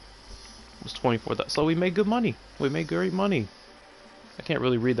 Income was 24,000. So we made good money. We made great money. I can't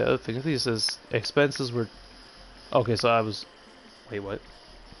really read the other thing. I think it says expenses were. Okay, so I was. Wait, what?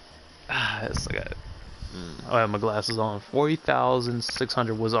 It's like I have my glasses on.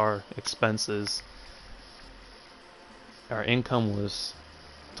 40,600 was our expenses. Our income was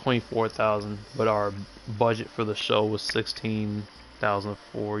 24,000, but our budget for the show was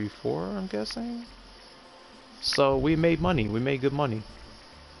 16,044. I'm guessing. So we made money. We made good money.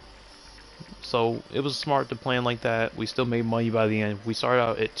 So it was smart to plan like that. We still made money by the end. We started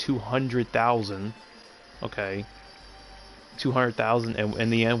out at 200,000. Okay. 200,000, and in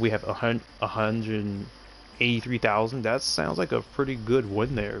the end we have 183,000. That sounds like a pretty good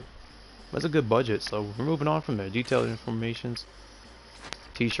win there. That's a good budget. So we're moving on from there. Detailed informations,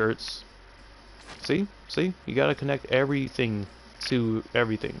 t-shirts. See, you gotta connect everything to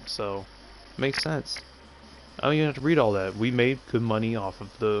everything. So makes sense. I don't even have to read all that. We made good money off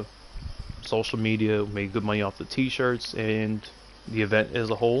of the social media. We made good money off the t-shirts and the event as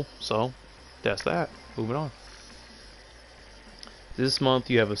a whole. So that's that. Moving on. This month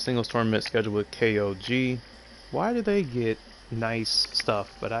you have a singles tournament scheduled with KOG. Why do they get nice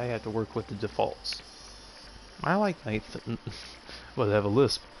stuff, but I had to work with the defaults? I like nice. Well, they have a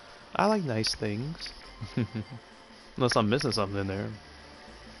lisp. I like nice things. Unless I'm missing something in there.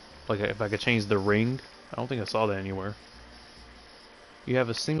 Like if I could change the ring. I don't think I saw that anywhere. You have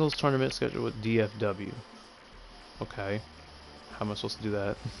a singles tournament scheduled with DFW. Okay. How am I supposed to do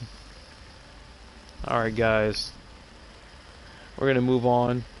that? Alright, guys. We're going to move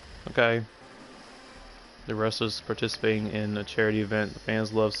on. Okay. The wrestlers participating in a charity event. The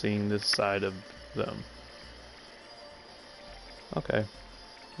fans love seeing this side of them. Okay.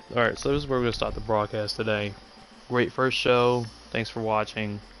 Alright, so this is where we're going to start the broadcast today. Great first show. Thanks for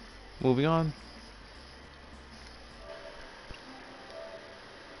watching. Moving on.